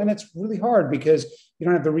to do. And it's really hard because you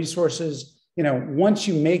don't have the resources. You know, once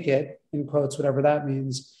you make it, in quotes, whatever that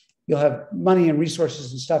means, you'll have money and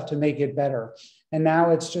resources and stuff to make it better. And now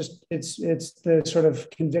it's just, it's the sort of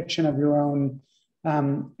conviction of your own,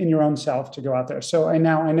 in your own self to go out there. So I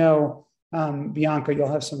know, Bianca,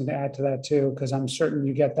 you'll have something to add to that too, because I'm certain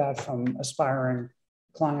you get that from aspiring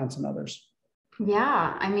clients and others.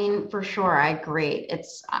 Yeah, I mean, for sure, I agree.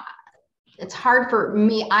 It's hard for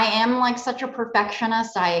me. I am like such a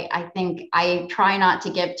perfectionist. I think I try not to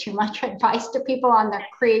give too much advice to people on the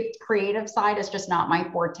creative side. It's just not my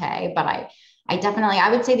forte. But I definitely, I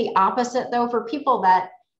would say the opposite though, for people that,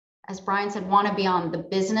 as Brian said, want to be on the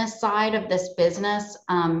business side of this business.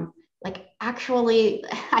 Like, actually,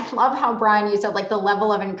 I love how Brian, you said like the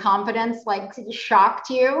level of incompetence like shocked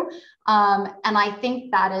you. And I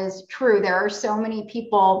think that is true. There are so many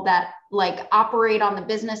people that like operate on the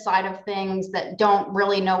business side of things that don't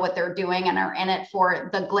really know what they're doing and are in it for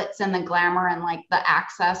the glitz and the glamour and like the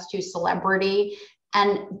access to celebrity,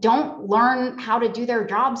 and don't learn how to do their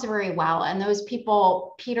jobs very well. And those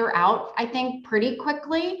people peter out, I think, pretty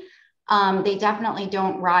quickly. They definitely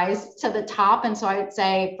don't rise to the top. And so I would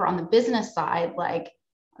say on the business side, like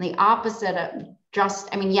the opposite of just,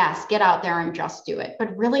 I mean, yes, get out there and just do it,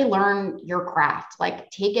 but really learn your craft.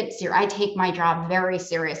 Like, take it serious. I take my job very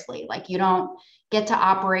seriously. Like, you don't get to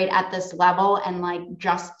operate at this level and like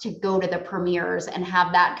just to go to the premieres and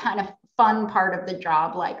have that kind of fun part of the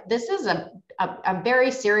job. Like, this is a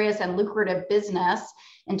very serious and lucrative business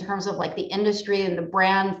in terms of like the industry and the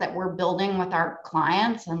brands that we're building with our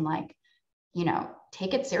clients. And like, you know,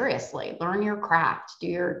 take it seriously, learn your craft, do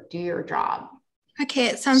your job. Okay,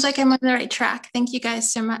 it sounds like I'm on the right track. Thank you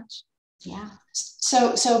guys so much. Yeah.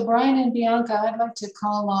 So Brian and Bianca, I'd like to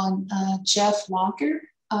call on Jeff Walker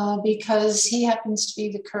because he happens to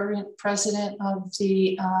be the current president of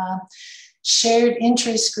the shared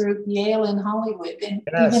interest group Yale in Hollywood. And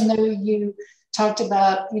yes, even though you talked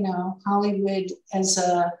about, you know, Hollywood as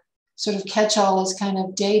a sort of catch-all is kind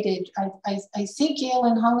of dated, I think Yale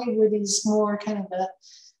in Hollywood is more kind of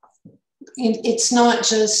it's not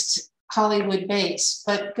just Hollywood based,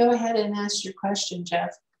 but go ahead and ask your question, Jeff.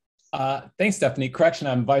 Thanks, Stephanie. Correction,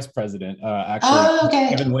 I'm vice president. Actually, oh, okay.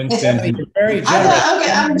 Kevin Winston. Very generous.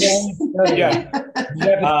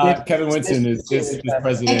 Kevin Winston is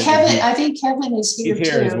president. And Kevin, I think Kevin is here He's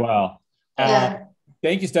here too. as well. Yeah.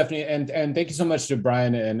 Thank you, Stephanie, and thank you so much to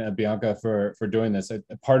Brian and Bianca for doing this.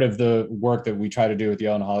 Part of the work that we try to do with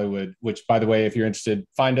Yale in Hollywood, which, by the way, if you're interested,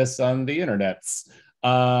 find us on the internets,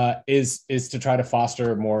 is to try to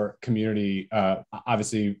foster more community.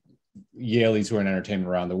 Obviously, Yaleys who are in entertainment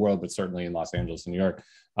around the world, but certainly in Los Angeles and New York.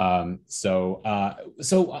 So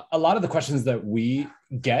a lot of the questions that we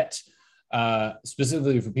get,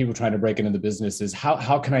 specifically for people trying to break into the business, is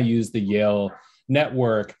how can I use the Yale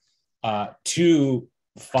network to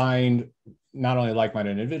find not only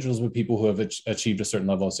like-minded individuals, but people who have achieved a certain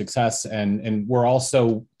level of success. And we're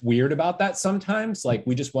also weird about that sometimes. Like,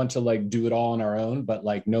 we just want to like do it all on our own, but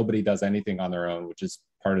like nobody does anything on their own, which is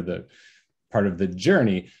part of the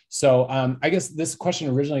journey. So I guess this question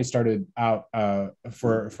originally started out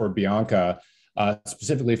for Bianca,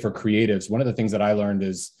 specifically for creatives. One of the things that I learned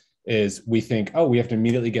is we think, oh, we have to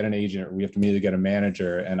immediately get an agent, or we have to immediately get a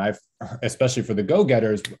manager. And especially for the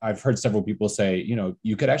go-getters, I've heard several people say, you know,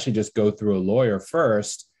 you could actually just go through a lawyer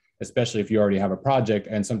first especially if you already have a project.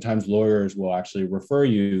 And sometimes lawyers will actually refer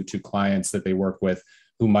you to clients that they work with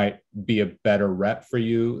who might be a better rep for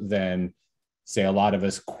you than, say, a lot of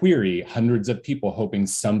us query hundreds of people hoping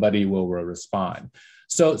somebody will respond.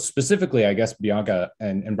 So specifically, I guess, Bianca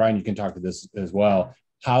and Brian, you can talk to this as well.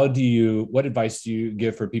 What advice do you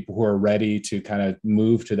give for people who are ready to kind of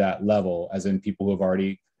move to that level, as in people who have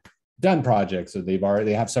already done projects, or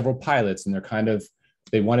they have several pilots and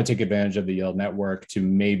they want to take advantage of the Yale network to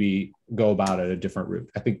maybe go about it a different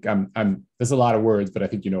route? I think there's a lot of words, but I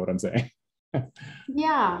think you know what I'm saying.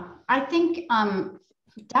 Yeah, I think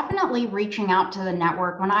definitely reaching out to the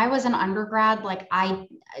network. When I was an undergrad, like I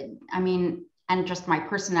mean, and just my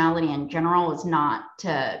personality in general is not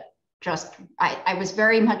to just, I was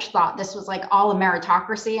very much thought this was like all a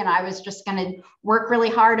meritocracy, and I was just going to work really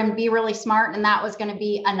hard and be really smart, and that was going to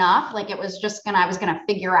be enough. Like it was just I was going to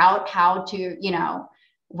figure out how to,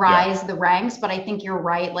 rise the ranks. But I think you're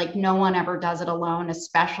right. Like no one ever does it alone,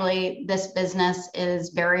 especially this business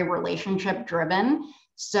is very relationship driven.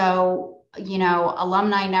 So,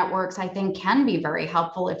 alumni networks, I think, can be very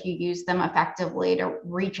helpful if you use them effectively to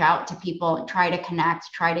reach out to people and try to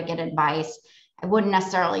connect, try to get advice. I wouldn't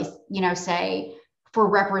necessarily, say for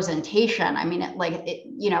representation. I mean,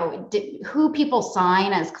 who people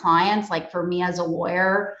sign as clients, like for me as a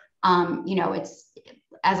lawyer, it's,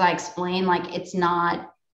 as I explained, like it's not,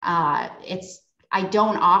 I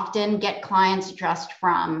don't often get clients just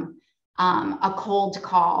from a cold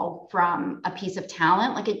call from a piece of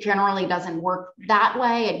talent. Like it generally doesn't work that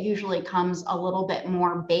way. It usually comes a little bit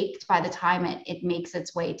more baked by the time it makes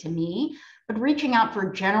its way to me. But reaching out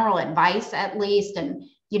for general advice at least, and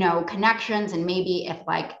connections, and maybe if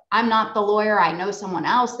like I'm not the lawyer, I know someone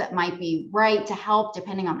else that might be right to help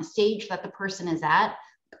depending on the stage that the person is at.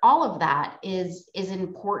 All of that is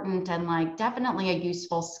important, and like definitely a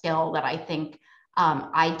useful skill that I think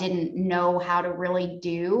I didn't know how to really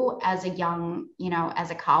do as a young,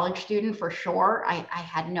 as a college student for sure. I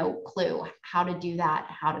had no clue how to do that,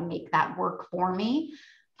 how to make that work for me.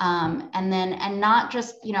 And not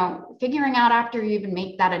just, figuring out after you even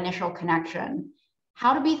make that initial connection,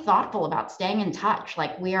 how to be thoughtful about staying in touch.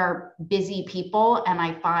 Like we are busy people, and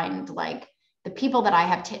I find like the people that I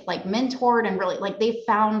have mentored and really like they've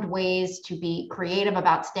found ways to be creative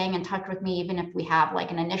about staying in touch with me, even if we have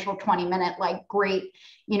like an initial 20-minute, like great,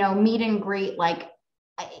 meet and greet. Like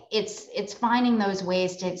it's finding those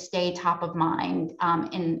ways to stay top of mind.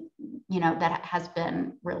 And, that has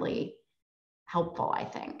been really helpful, I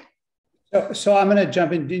think. So I'm going to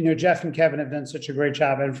jump in. Jeff and Kevin have done such a great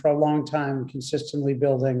job, and for a long time, consistently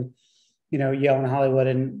building, Yale and Hollywood,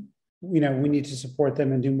 and we need to support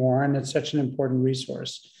them and do more. And it's such an important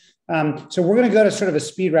resource. So we're going to go to sort of a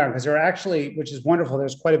speed round, because there are actually, which is wonderful,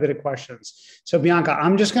 there's quite a bit of questions. So Bianca,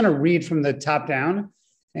 I'm just going to read from the top down.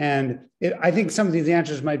 And I think some of these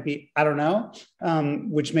answers might be, I don't know,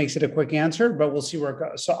 which makes it a quick answer, but we'll see where it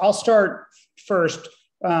goes. So I'll start first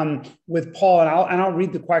with Paul, and I'll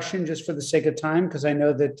read the question just for the sake of time, because I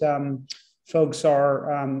know that folks are,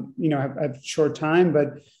 have short time.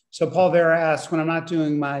 But so Paul Vera asks, when I'm not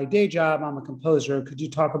doing my day job, I'm a composer. Could you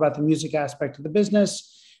talk about the music aspect of the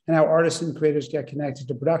business and how artists and creators get connected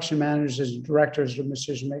to production managers, directors, or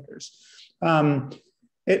decision makers?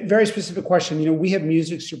 Very specific question. We have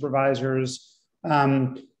music supervisors.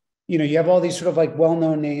 You have all these sort of like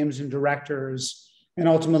well-known names and directors. And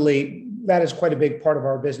ultimately, that is quite a big part of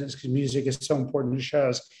our business, because music is so important to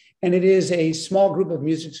shows. And it is a small group of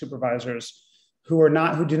music supervisors who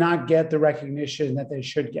do not get the recognition that they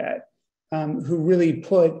should get, who really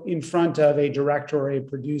put in front of a director or a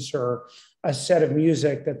producer a set of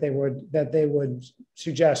music that they would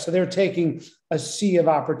suggest. So they're taking a sea of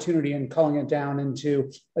opportunity and culling it down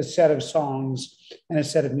into a set of songs and a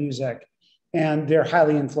set of music. And they're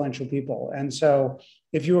highly influential people. And so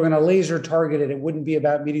if you were going to laser target it, it wouldn't be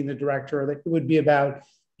about meeting the director. It would be about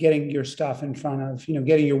getting your stuff in front of,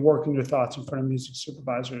 getting your work and your thoughts in front of music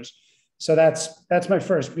supervisors. So that's my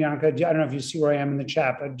first. Bianca, I don't know if you see where I am in the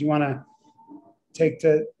chat, but do you want to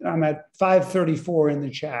I'm at 534 in the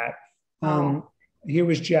chat. Here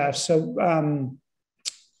was Jeff. So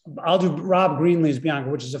I'll do Rob Greenlee's, Bianca,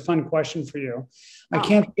 which is a fun question for you. I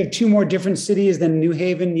can't think of two more different cities than New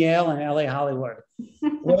Haven, Yale, and LA Hollywood.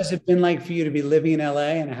 What has it been like for you to be living in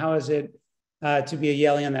LA, and how is it to be a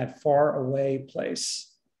Yalean in that far away place?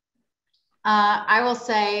 I will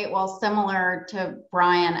say, well, similar to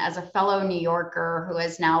Brian, as a fellow New Yorker who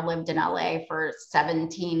has now lived in LA for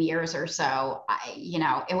 17 years or so,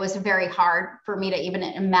 it was very hard for me to even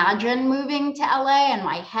imagine moving to LA. In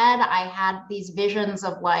my head, I had these visions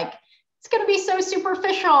of like, it's going to be so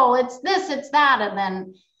superficial. It's this, it's that. And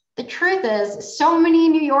then, The truth is, so many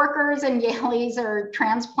New Yorkers and Yaleys are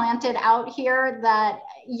transplanted out here that,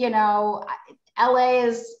 LA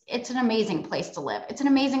it's an amazing place to live. It's an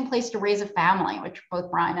amazing place to raise a family, which both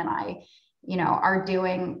Brian and I, are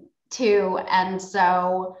doing too. And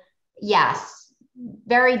so, yes,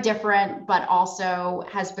 very different, but also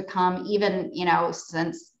has become even,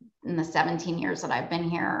 since in the 17 years that I've been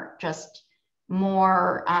here, just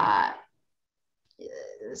more,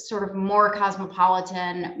 sort of more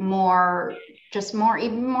cosmopolitan, even more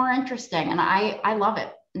interesting. And I love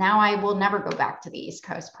it. Now I will never go back to the East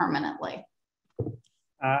Coast permanently.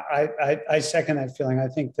 I second that feeling. I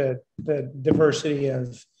think that the diversity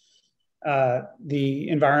of the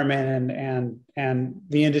environment and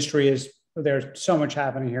the industry there's so much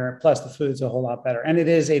happening here. Plus the food's a whole lot better. And it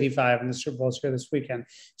is 85 and the Super Bowl's here this weekend.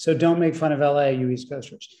 So don't make fun of LA, you East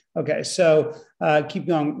Coasters. Okay, so keep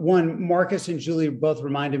going. One, Marcus and Julie both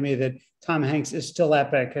reminded me that Tom Hanks is still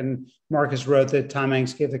epic. And Marcus wrote that Tom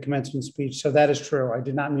Hanks gave the commencement speech. So that is true. I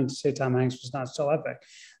did not mean to say Tom Hanks was not still epic.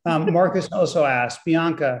 Marcus also asked,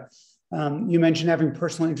 Bianca, you mentioned having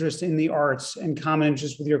personal interest in the arts and common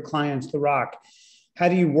interest with your clients, The Rock. How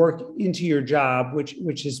do you work into your job,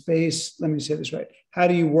 which is based, let me say this right. How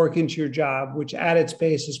do you work into your job, which at its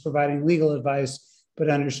base is providing legal advice, but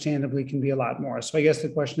understandably can be a lot more? So I guess the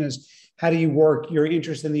question is, how do you work your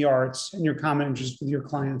interest in the arts and your common interest with your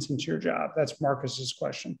clients into your job? That's Marcus's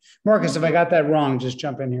question. Marcus, if I got that wrong, just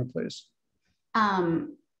jump in here, please.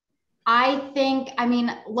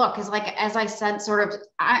 Look, as I said,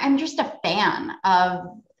 I'm just a fan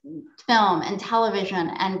of film and television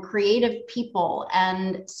and creative people.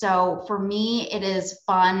 And so for me, it is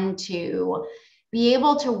fun to be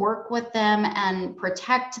able to work with them and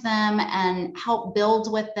protect them and help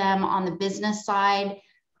build with them on the business side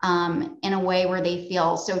in a way where they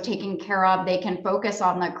feel so taken care of. They can focus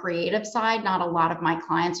on the creative side. Not a lot of my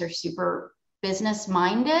clients are super business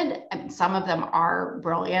minded. Some of them are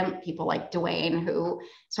brilliant, people like Dwayne who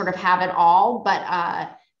sort of have it all,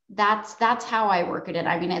 but that's how I work at it.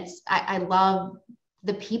 I mean, I love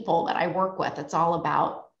the people that I work with. It's all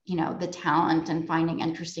about, the talent and finding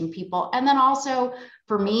interesting people. And then also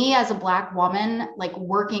for me as a Black woman, like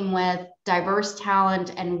working with diverse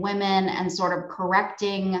talent and women and sort of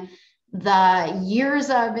correcting the years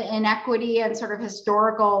of inequity and sort of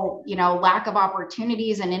historical, lack of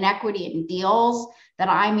opportunities and inequity in deals that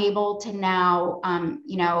I'm able to now,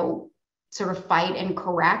 sort of fight and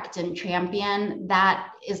correct and champion. That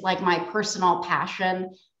is like my personal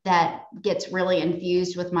passion that gets really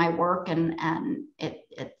infused with my work, and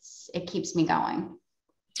it keeps me going.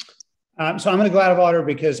 So I'm going to go out of order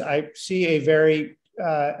because I see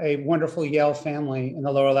a wonderful Yale family in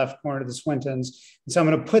the lower left corner of the Swintons. And so I'm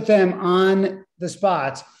going to put them on the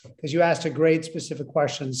spot because you asked a great specific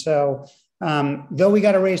question. So though we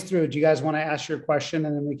got to race through, do you guys want to ask your question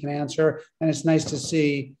and then we can answer? And it's nice to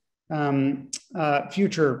see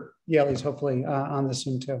future Yaleys hopefully on the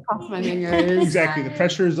Zoom too. Off my fingers. Exactly, the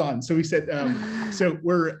pressure is on. So we said, so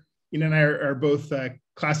we're, Ina and I are both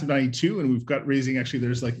class of 92, and we've got raising, actually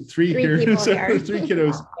there's like three here, so here. 3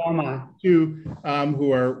 kiddos, two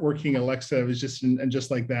who are working. Alexa was just and just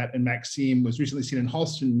like that, and Maxime was recently seen in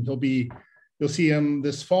Halston. You'll see him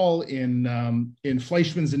this fall in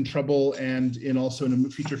Fleischman's in Trouble, and also in a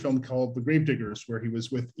feature film called The Gravediggers, where he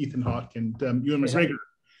was with Ethan Hawke and Ewan McGregor.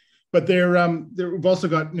 But we've also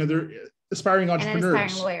got, they're aspiring entrepreneurs. And an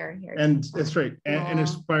aspiring lawyer here. And that's right. And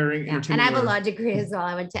aspiring entertainment. And I have a law degree as well.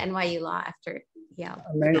 I went to NYU Law after Yale.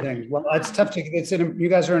 Amazing. Well, it's tough to, you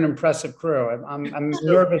guys are an impressive crew. I'm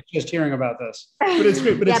nervous just hearing about this. But it's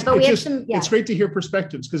great. But it's great to hear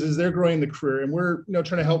perspectives, because as they're growing the career and we're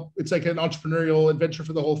trying to help, it's like an entrepreneurial adventure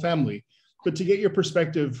for the whole family. But to get your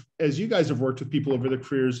perspective, as you guys have worked with people over the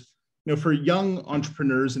careers, for young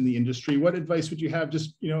entrepreneurs in the industry, what advice would you have?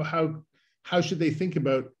 Just, how should they think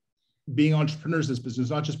about being entrepreneurs in this business,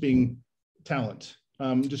 not just being talent?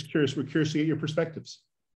 Just curious. We're curious to get your perspectives.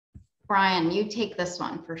 Brian, you take this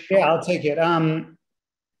one for sure. Yeah, I'll take it.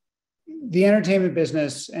 The entertainment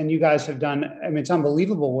business, and you guys have done, it's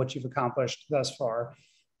unbelievable what you've accomplished thus far,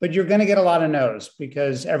 but you're going to get a lot of no's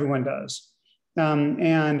because everyone does.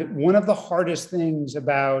 And one of the hardest things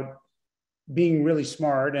about being really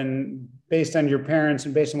smart, and based on your parents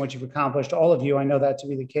and based on what you've accomplished, all of you, I know that to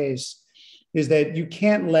be the case, is that you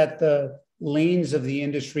can't let the lanes of the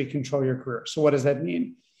industry control your career. So what does that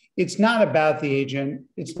mean? It's not about the agent.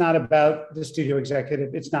 It's not about the studio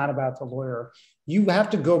executive. It's not about the lawyer. You have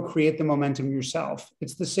to go create the momentum yourself.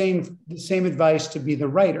 It's the same advice to be the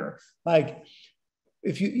writer. Like,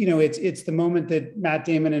 if it's the moment that Matt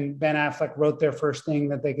Damon and Ben Affleck wrote their first thing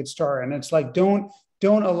that they could star in. It's like, don't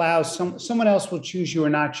don't allow someone else will choose you or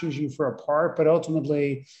not choose you for a part, but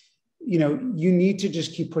ultimately, you know, you need to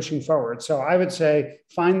just keep pushing forward. So I would say,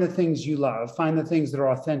 find the things you love, find the things that are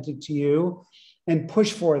authentic to you, and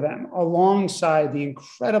push for them alongside the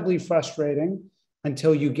incredibly frustrating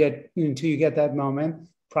until you get that moment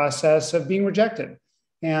process of being rejected.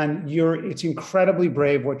 And it's incredibly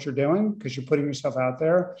brave what you're doing because you're putting yourself out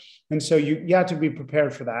there. And so you have to be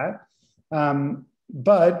prepared for that.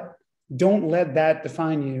 But don't let that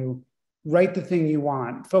define you. Write the thing you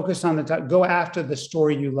want, focus on go after the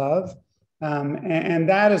story you love. And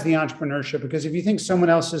that is the entrepreneurship, because if you think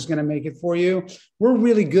someone else is going to make it for you, we're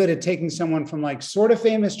really good at taking someone from like sort of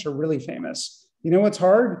famous to really famous. You know what's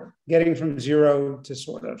hard? Getting from zero to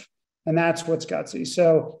sort of. And that's what's gutsy.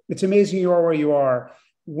 So it's amazing you are where you are.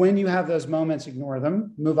 When you have those moments, ignore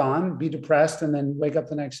them, move on, be depressed, and then wake up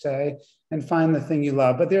the next day and find the thing you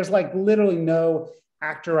love. But there's like literally no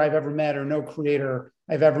actor I've ever met or no creator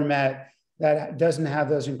I've ever met that doesn't have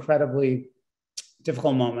those incredibly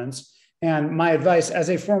difficult moments. And my advice as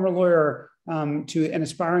a former lawyer to an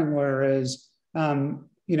aspiring lawyer is,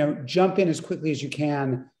 you know, jump in as quickly as you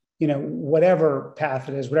can, you know, whatever path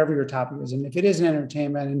it is, whatever your topic is. And if it is an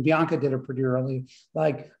entertainment, and Bianca did it pretty early,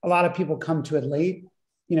 like a lot of people come to it late,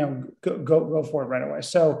 you know, go for it right away.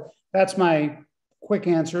 So that's my quick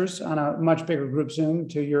answers on a much bigger group Zoom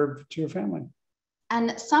to your family.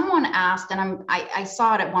 And someone asked, and I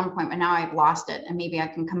saw it at one point, but now I've lost it. And maybe I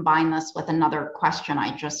can combine this with another question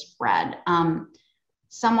I just read.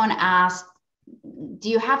 Someone asked, do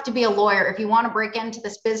you have to be a lawyer? If you want to break into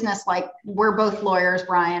this business, like we're both lawyers,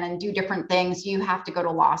 Brian, and do different things, you have to go to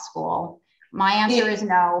law school. My answer is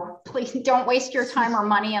no. Please don't waste your time or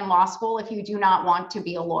money in law school if you do not want to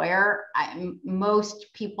be a lawyer.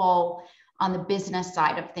 Most people on the business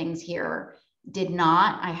side of things here did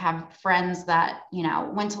not. I have friends that, you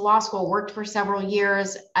know, went to law school, worked for several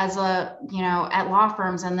years as at law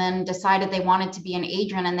firms, and then decided they wanted to be an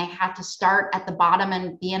agent, and they had to start at the bottom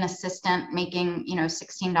and be an assistant making, you know,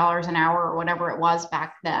 $16 an hour or whatever it was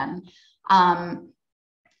back then. And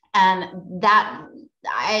that,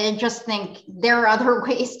 I just think there are other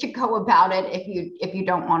ways to go about it. If you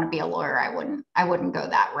don't want to be a lawyer, I wouldn't go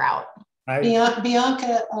that route.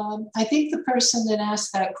 Bianca, I think the person that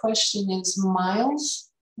asked that question is Miles.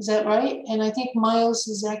 Is that right? And I think Miles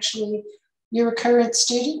is actually, you're a current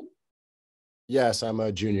student? Yes, I'm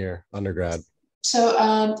a junior undergrad. So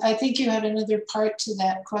I think you had another part to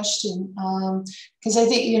that question, because I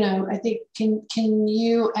think, you know, can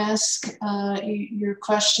you ask your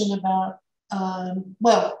question about,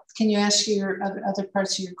 can you ask your other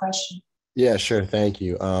parts of your question? Yeah, sure. Thank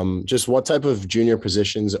you. Just what type of junior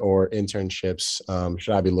positions or internships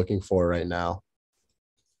should I be looking for right now?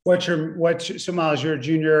 So Miles, you're a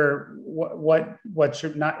junior. What's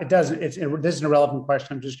your, not, this is an irrelevant question.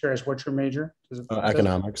 I'm just curious, what's your major?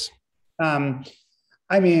 Economics.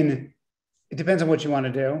 I mean, it depends on what you want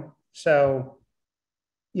to do. So,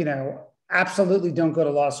 you know, absolutely don't go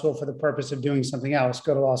to law school for the purpose of doing something else.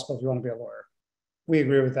 Go to law school if you want to be a lawyer. We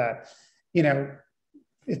agree with that. You know,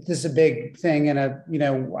 this is a big thing, and you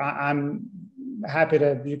know, I'm happy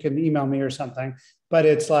to, you can email me or something, but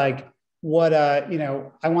it's like, you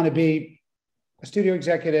know, I want to be a studio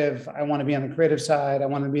executive. I want to be on the creative side. I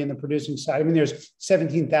want to be in the producing side. I mean, there's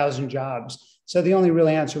 17,000 jobs. So the only real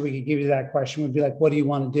answer we could give you to that question would be like, what do you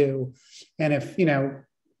want to do? And if, you know,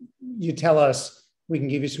 you tell us, we can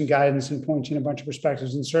give you some guidance and point you in a bunch of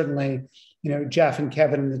perspectives. And certainly, you know, Jeff and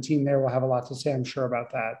Kevin and the team there will have a lot to say, I'm sure,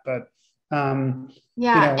 about that. But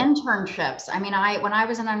yeah, you know, internships. I mean, when I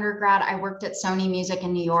was an undergrad, I worked at Sony Music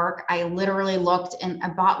in New York. I literally looked and I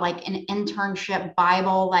bought like an internship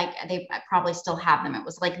Bible, like they probably still have them. It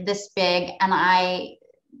was like this big. And I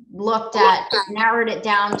narrowed it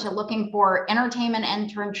down to looking for entertainment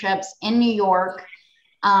internships in New York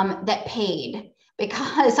that paid,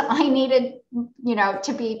 because I needed, you know,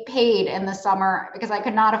 to be paid in the summer because I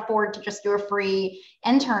could not afford to just do a free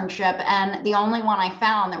internship. And the only one I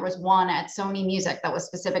found, there was one at Sony Music that was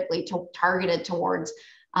specifically targeted towards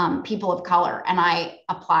people of color. And I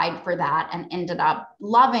applied for that and ended up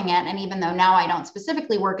loving it. And even though now I don't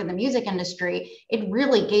specifically work in the music industry, it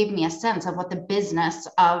really gave me a sense of what the business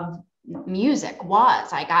of music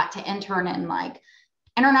was. I got to intern in like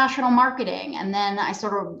international marketing. And then I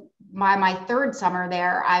sort of, by my third summer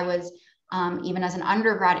there, I was even as an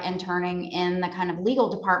undergrad interning in the kind of legal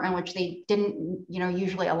department, which they didn't, you know,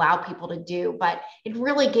 usually allow people to do, but it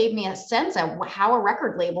really gave me a sense of how a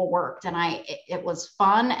record label worked. And it was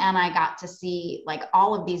fun. And I got to see like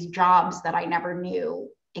all of these jobs that I never knew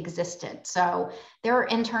existed. So there are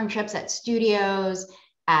internships at studios,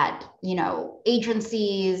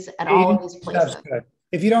 agencies, at all of these places. Good.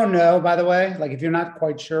 If you don't know, by the way, like if you're not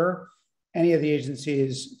quite sure, any of the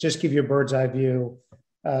agencies, just give you a bird's eye view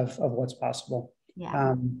of what's possible.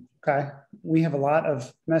 Yeah. Okay. We have a lot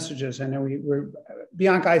of messages. I know we're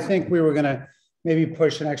Bianca, I think we were going to maybe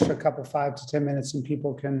push an extra couple 5 to 10 minutes and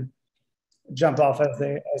people can jump off as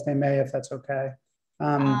they may, if that's okay.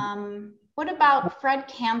 What about Fred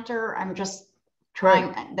Cantor? I'm just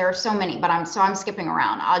trying, there are so many, but I'm skipping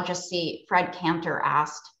around. I'll just see Fred Cantor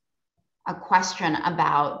asked a question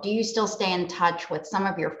about, do you still stay in touch with some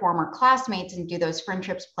of your former classmates, and do those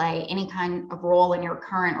friendships play any kind of role in your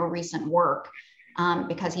current or recent work?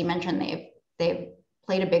 Because he mentioned they've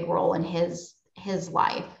played a big role in his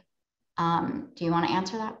life. Do you want to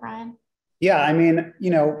answer that, Brian? Yeah, I mean,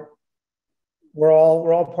 we're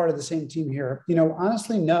all part of the same team here.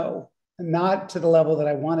 Honestly, no, not to the level that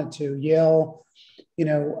I wanted to. Yale,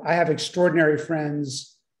 I have extraordinary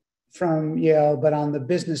friends from Yale, but on the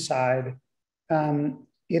business side,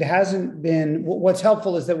 it hasn't been. What's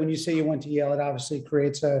helpful is that when you say you went to Yale, it obviously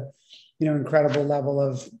creates a incredible level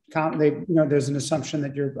of, there's an assumption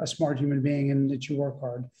that you're a smart human being and that you work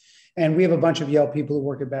hard. And we have a bunch of Yale people who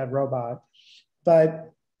work at Bad Robot.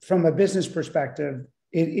 But from a business perspective,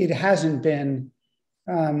 it hasn't been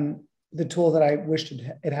the tool that I wished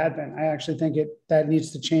it had been. I actually think that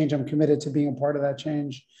needs to change. I'm committed to being a part of that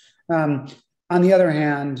change. On the other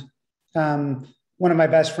hand, one of my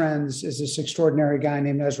best friends is this extraordinary guy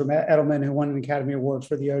named Ezra Edelman, who won an Academy Award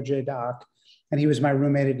for the OJ doc. And he was my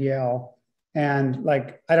roommate at Yale. And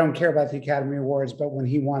I don't care about the Academy Awards, but when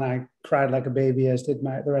he won, I cried like a baby, as did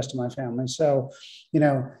the rest of my family. So,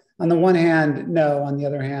 on the one hand, no. On the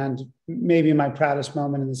other hand, maybe my proudest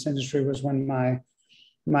moment in this industry was when my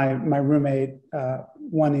roommate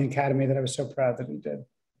won the Academy, that I was so proud that he did.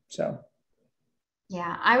 So.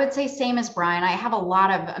 Yeah, I would say same as Brian. I have a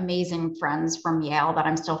lot of amazing friends from Yale that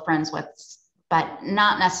I'm still friends with, but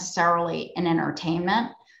not necessarily in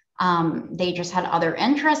entertainment. They just had other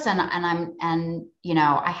interests, and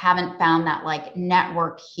I haven't found that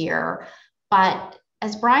network here. But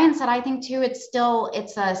as Brian said, I think too,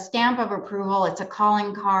 it's a stamp of approval. It's a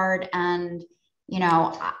calling card. And,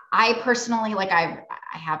 I personally, I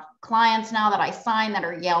have clients now that I sign that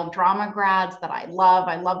are Yale drama grads that I love.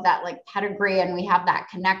 I love that pedigree, and we have that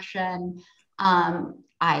connection.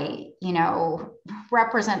 I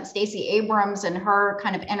represent Stacey Abrams and her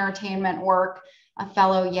kind of entertainment work, a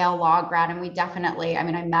fellow Yale law grad. And we definitely, I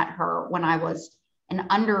met her when I was an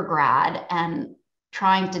undergrad and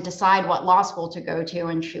trying to decide what law school to go to.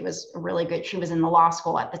 And she was she was in the law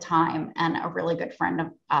school at the time, and a really good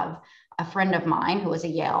friend of a friend of mine who was a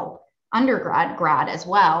Yale grad as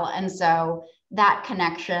well. And so that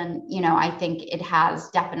connection, I think it has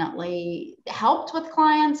definitely helped with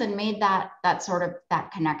clients and made that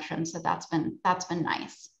connection. So that's been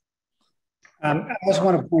nice. I also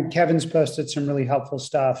want to point, Kevin's posted some really helpful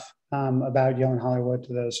stuff about Yale and Hollywood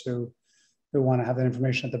to those who want to have that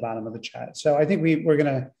information at the bottom of the chat. So I think we're going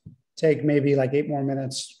to take maybe 8 more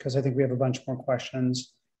minutes, because I think we have a bunch more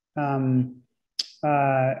questions.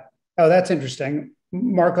 Oh, that's interesting.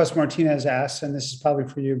 Marcos Martinez asks, and this is probably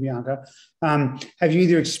for you, Bianca, have you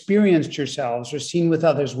either experienced yourselves or seen with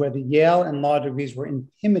others where the Yale and law degrees were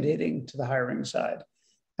intimidating to the hiring side?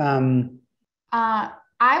 I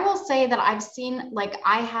will say that I've seen,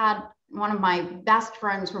 I had one of my best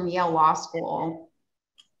friends from Yale Law School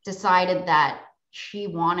decided that she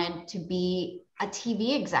wanted to be a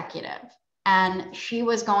TV executive. And she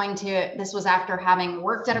was this was after having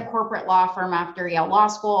worked at a corporate law firm after Yale Law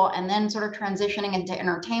School, and then sort of transitioning into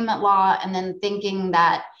entertainment law, and then thinking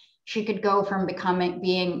that she could go from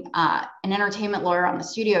being an entertainment lawyer on the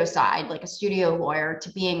studio side, like a studio lawyer,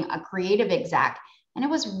 to being a creative exec. And it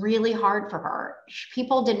was really hard for her.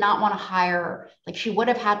 People did not want to hire, she would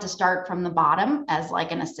have had to start from the bottom as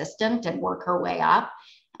an assistant and work her way up.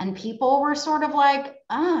 And people were sort of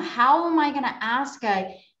how am I going to ask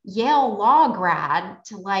a Yale law grad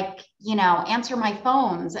to answer my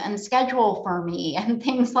phones and schedule for me and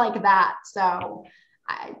things like that. So,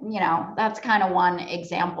 that's kind of one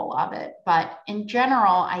example of it. But in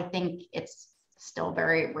general, I think it's still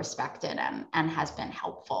very respected and has been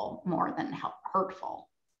helpful more than hurtful.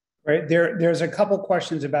 Right. There's a couple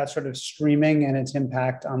questions about sort of streaming and its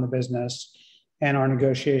impact on the business and our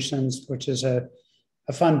negotiations, which is a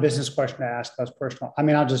fun business question to ask. That's personal.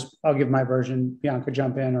 I'll give my version. Bianca,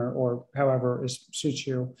 jump in or however suits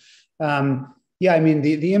you.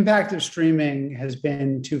 The impact of streaming has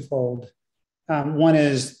been twofold. One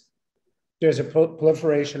is there's a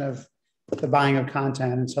proliferation of the buying of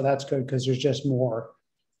content. And so that's good because there's just more.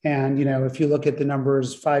 And, if you look at the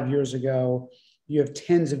numbers 5 years ago, you have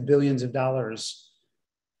tens of billions of dollars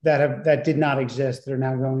that did not exist that are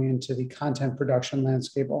now going into the content production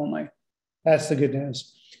landscape only. That's the good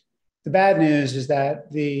news. The bad news is that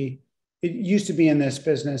it used to be in this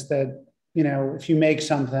business that, you know, if you make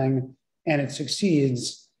something and it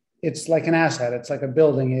succeeds, it's like an asset. It's like a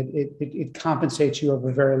building. It compensates you over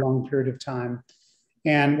a very long period of time.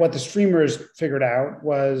 And what the streamers figured out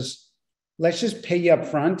was, let's just pay you up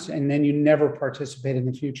front and then you never participate in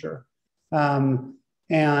the future. And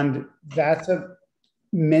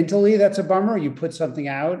mentally, that's a bummer. You put something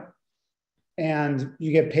out and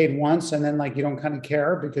you get paid once and then like you don't kind of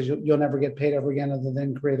care because you'll never get paid ever again other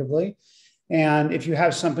than creatively. And if you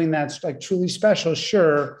have something that's like truly special,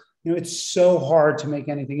 sure, you know, it's so hard to make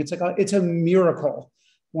anything. It's like it's a miracle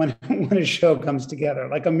when a show comes together,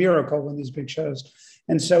 like a miracle when these big shows.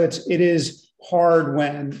 And so it is hard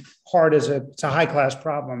when it's a high class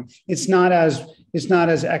problem. It's not as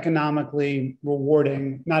economically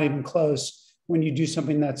rewarding, not even close, when you do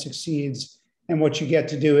something that succeeds and what you get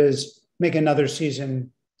to do is make another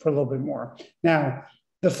season for a little bit more. Now,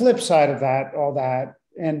 the flip side of that, all that,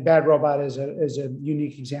 and Bad Robot is a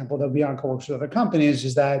unique example, though Bianca works with other companies,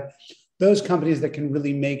 is that those companies that can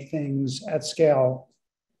really make things at scale,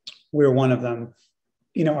 we're one of them,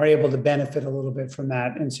 you know, are able to benefit a little bit from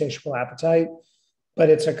that insatiable appetite. But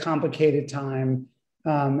it's a complicated time,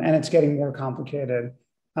 and it's getting more complicated.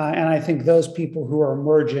 And I think those people who are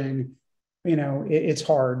emerging, you know, it's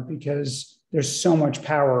hard because there's so much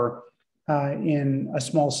power in a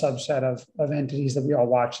small subset of entities that we all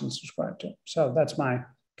watch and subscribe to. So that's my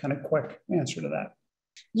kind of quick answer to that.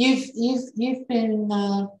 You've been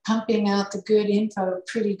pumping out the good info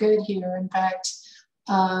pretty good here. In fact,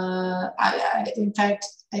 I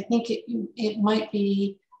think it might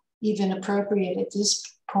be even appropriate at this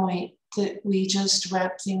point that we just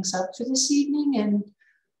wrap things up for this evening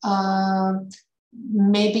and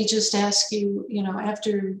maybe just ask you, you know,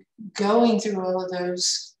 after going through all of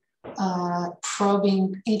those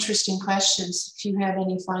probing, interesting questions, if you have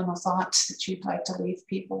any final thoughts that you'd like to leave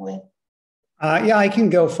people with. Yeah, I can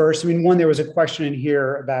go first. I mean, there was a question in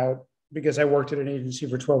here about, because I worked at an agency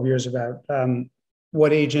for 12 years, about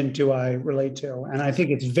what agent do I relate to? And I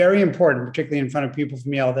think it's very important, particularly in front of people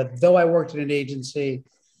from Yale, that though I worked at an agency,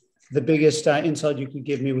 the biggest insult you could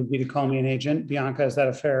give me would be to call me an agent. Bianca, is that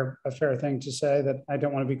a fair thing to say, that I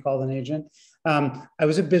don't want to be called an agent? I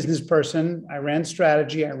was a business person. I ran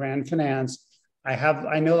strategy. I ran finance.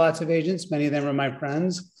 I know lots of agents. Many of them are my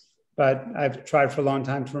friends, but I've tried for a long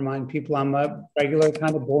time to remind people I'm a regular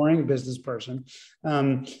kind of boring business person.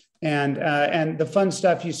 And the fun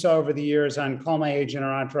stuff you saw over the years on Call My Agent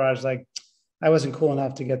or Entourage, like I wasn't cool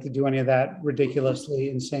enough to get to do any of that ridiculously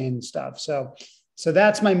insane stuff. So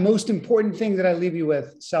that's my most important thing that I leave you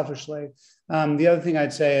with, selfishly. The other thing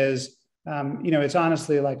I'd say is, you know, it's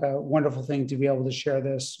honestly like a wonderful thing to be able to share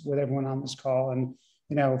this with everyone on this call. And,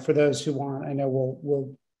 you know, for those who want, I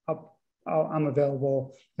know I'm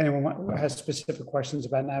available if anyone has specific questions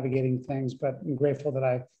about navigating things, but I'm grateful that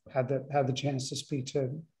I had the chance to speak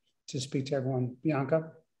to everyone.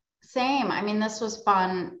 Bianca? Same. I mean, this was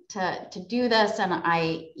fun to do this. And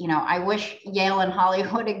I wish Yale and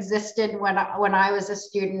Hollywood existed when I was a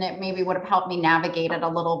student. It maybe would have helped me navigate it a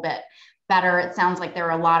little bit better. It sounds like there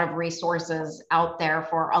are a lot of resources out there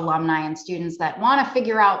for alumni and students that want to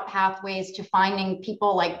figure out pathways to finding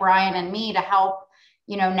people like Brian and me to help,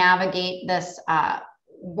 you know, navigate this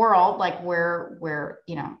world. Like we're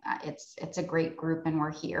you know, it's a great group and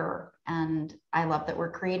we're here, and I love that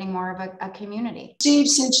we're creating more of a community. Steve,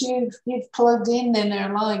 since you've plugged in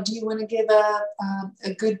there live, do you want to give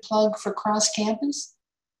a good plug for Cross Campus?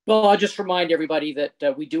 Well, I'll just remind everybody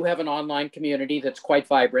that we do have an online community that's quite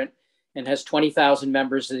vibrant and has 20,000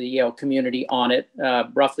 members of the Yale community on it,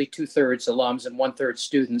 roughly 2/3 alums and 1/3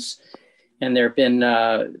 students. And there have been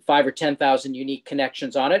 5,000 or 10,000 unique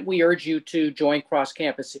connections on it. We urge you to join Cross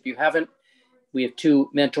Campus if you haven't. We have 2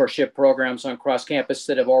 mentorship programs on Cross Campus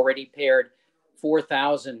that have already paired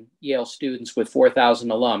 4,000 Yale students with 4,000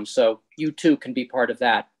 alums. So you too can be part of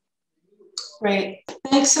that. Great.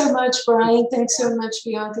 Thanks so much, Brian. Thanks so much,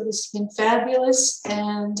 Bianca. This has been fabulous.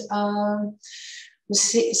 And we'll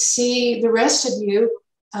see the rest of you,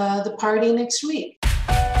 the party next week.